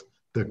effort if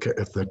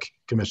the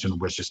commission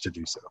wishes to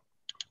do so.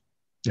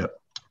 Yep.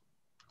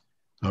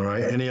 All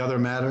right. Any other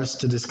matters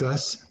to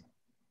discuss?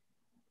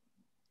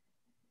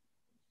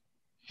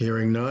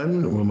 Hearing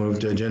none, we'll move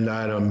to agenda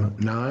item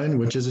 9,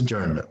 which is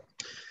adjournment.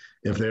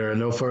 If there's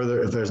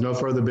no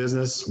further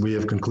business, we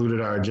have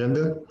concluded our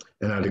agenda,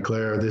 and I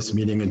declare this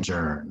meeting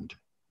adjourned.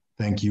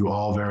 Thank you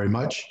all very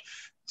much.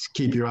 Just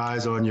keep your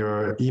eyes on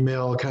your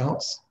email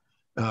accounts.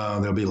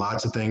 There'll be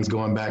lots of things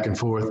going back and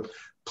forth.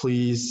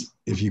 Please,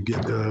 if you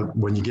get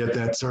when you get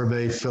that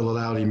survey, fill it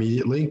out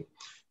immediately.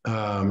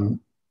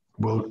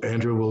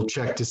 Andrew will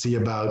check to see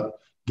about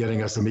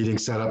getting us a meeting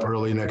set up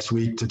early next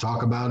week to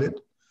talk about it.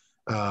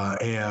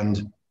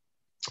 And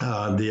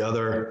the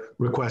other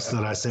request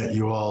that I sent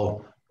you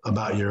all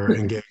about your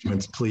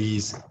engagements,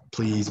 please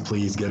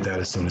get that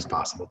as soon as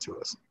possible to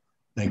us.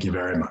 Thank you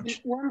very much.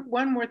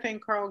 One more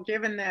thing, Carl,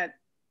 given that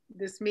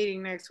this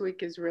meeting next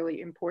week is really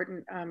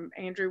important,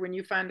 Andrew, when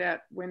you find out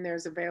when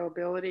there's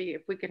availability,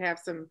 if we could have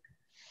some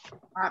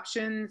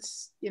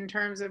options in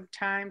terms of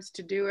times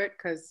to do it,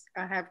 because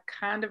I have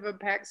kind of a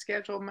packed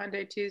schedule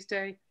Monday,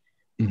 Tuesday,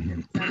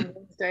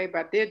 Wednesday,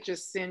 but I did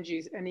just send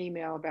you an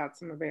email about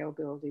some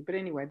availability. But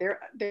anyway, there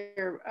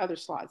are other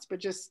slots, but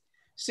just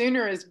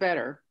sooner is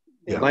better.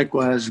 Yeah.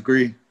 Likewise,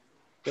 agree.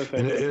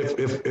 And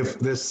if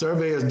this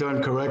survey is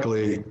done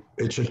correctly,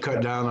 it should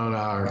cut down on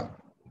our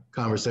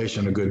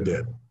conversation a good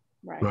bit,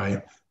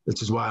 right?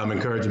 Which is why I'm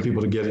encouraging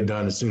people to get it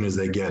done as soon as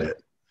they get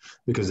it,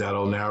 because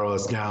that'll narrow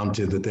us down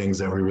to the things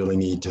that we really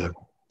need to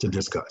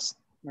discuss.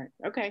 Right.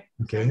 Okay.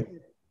 Okay.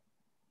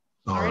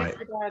 All right.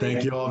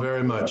 Thank you all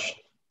very much.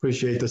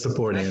 Appreciate the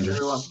support, Andrew.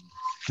 Everyone.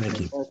 Thank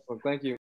you. Thank you.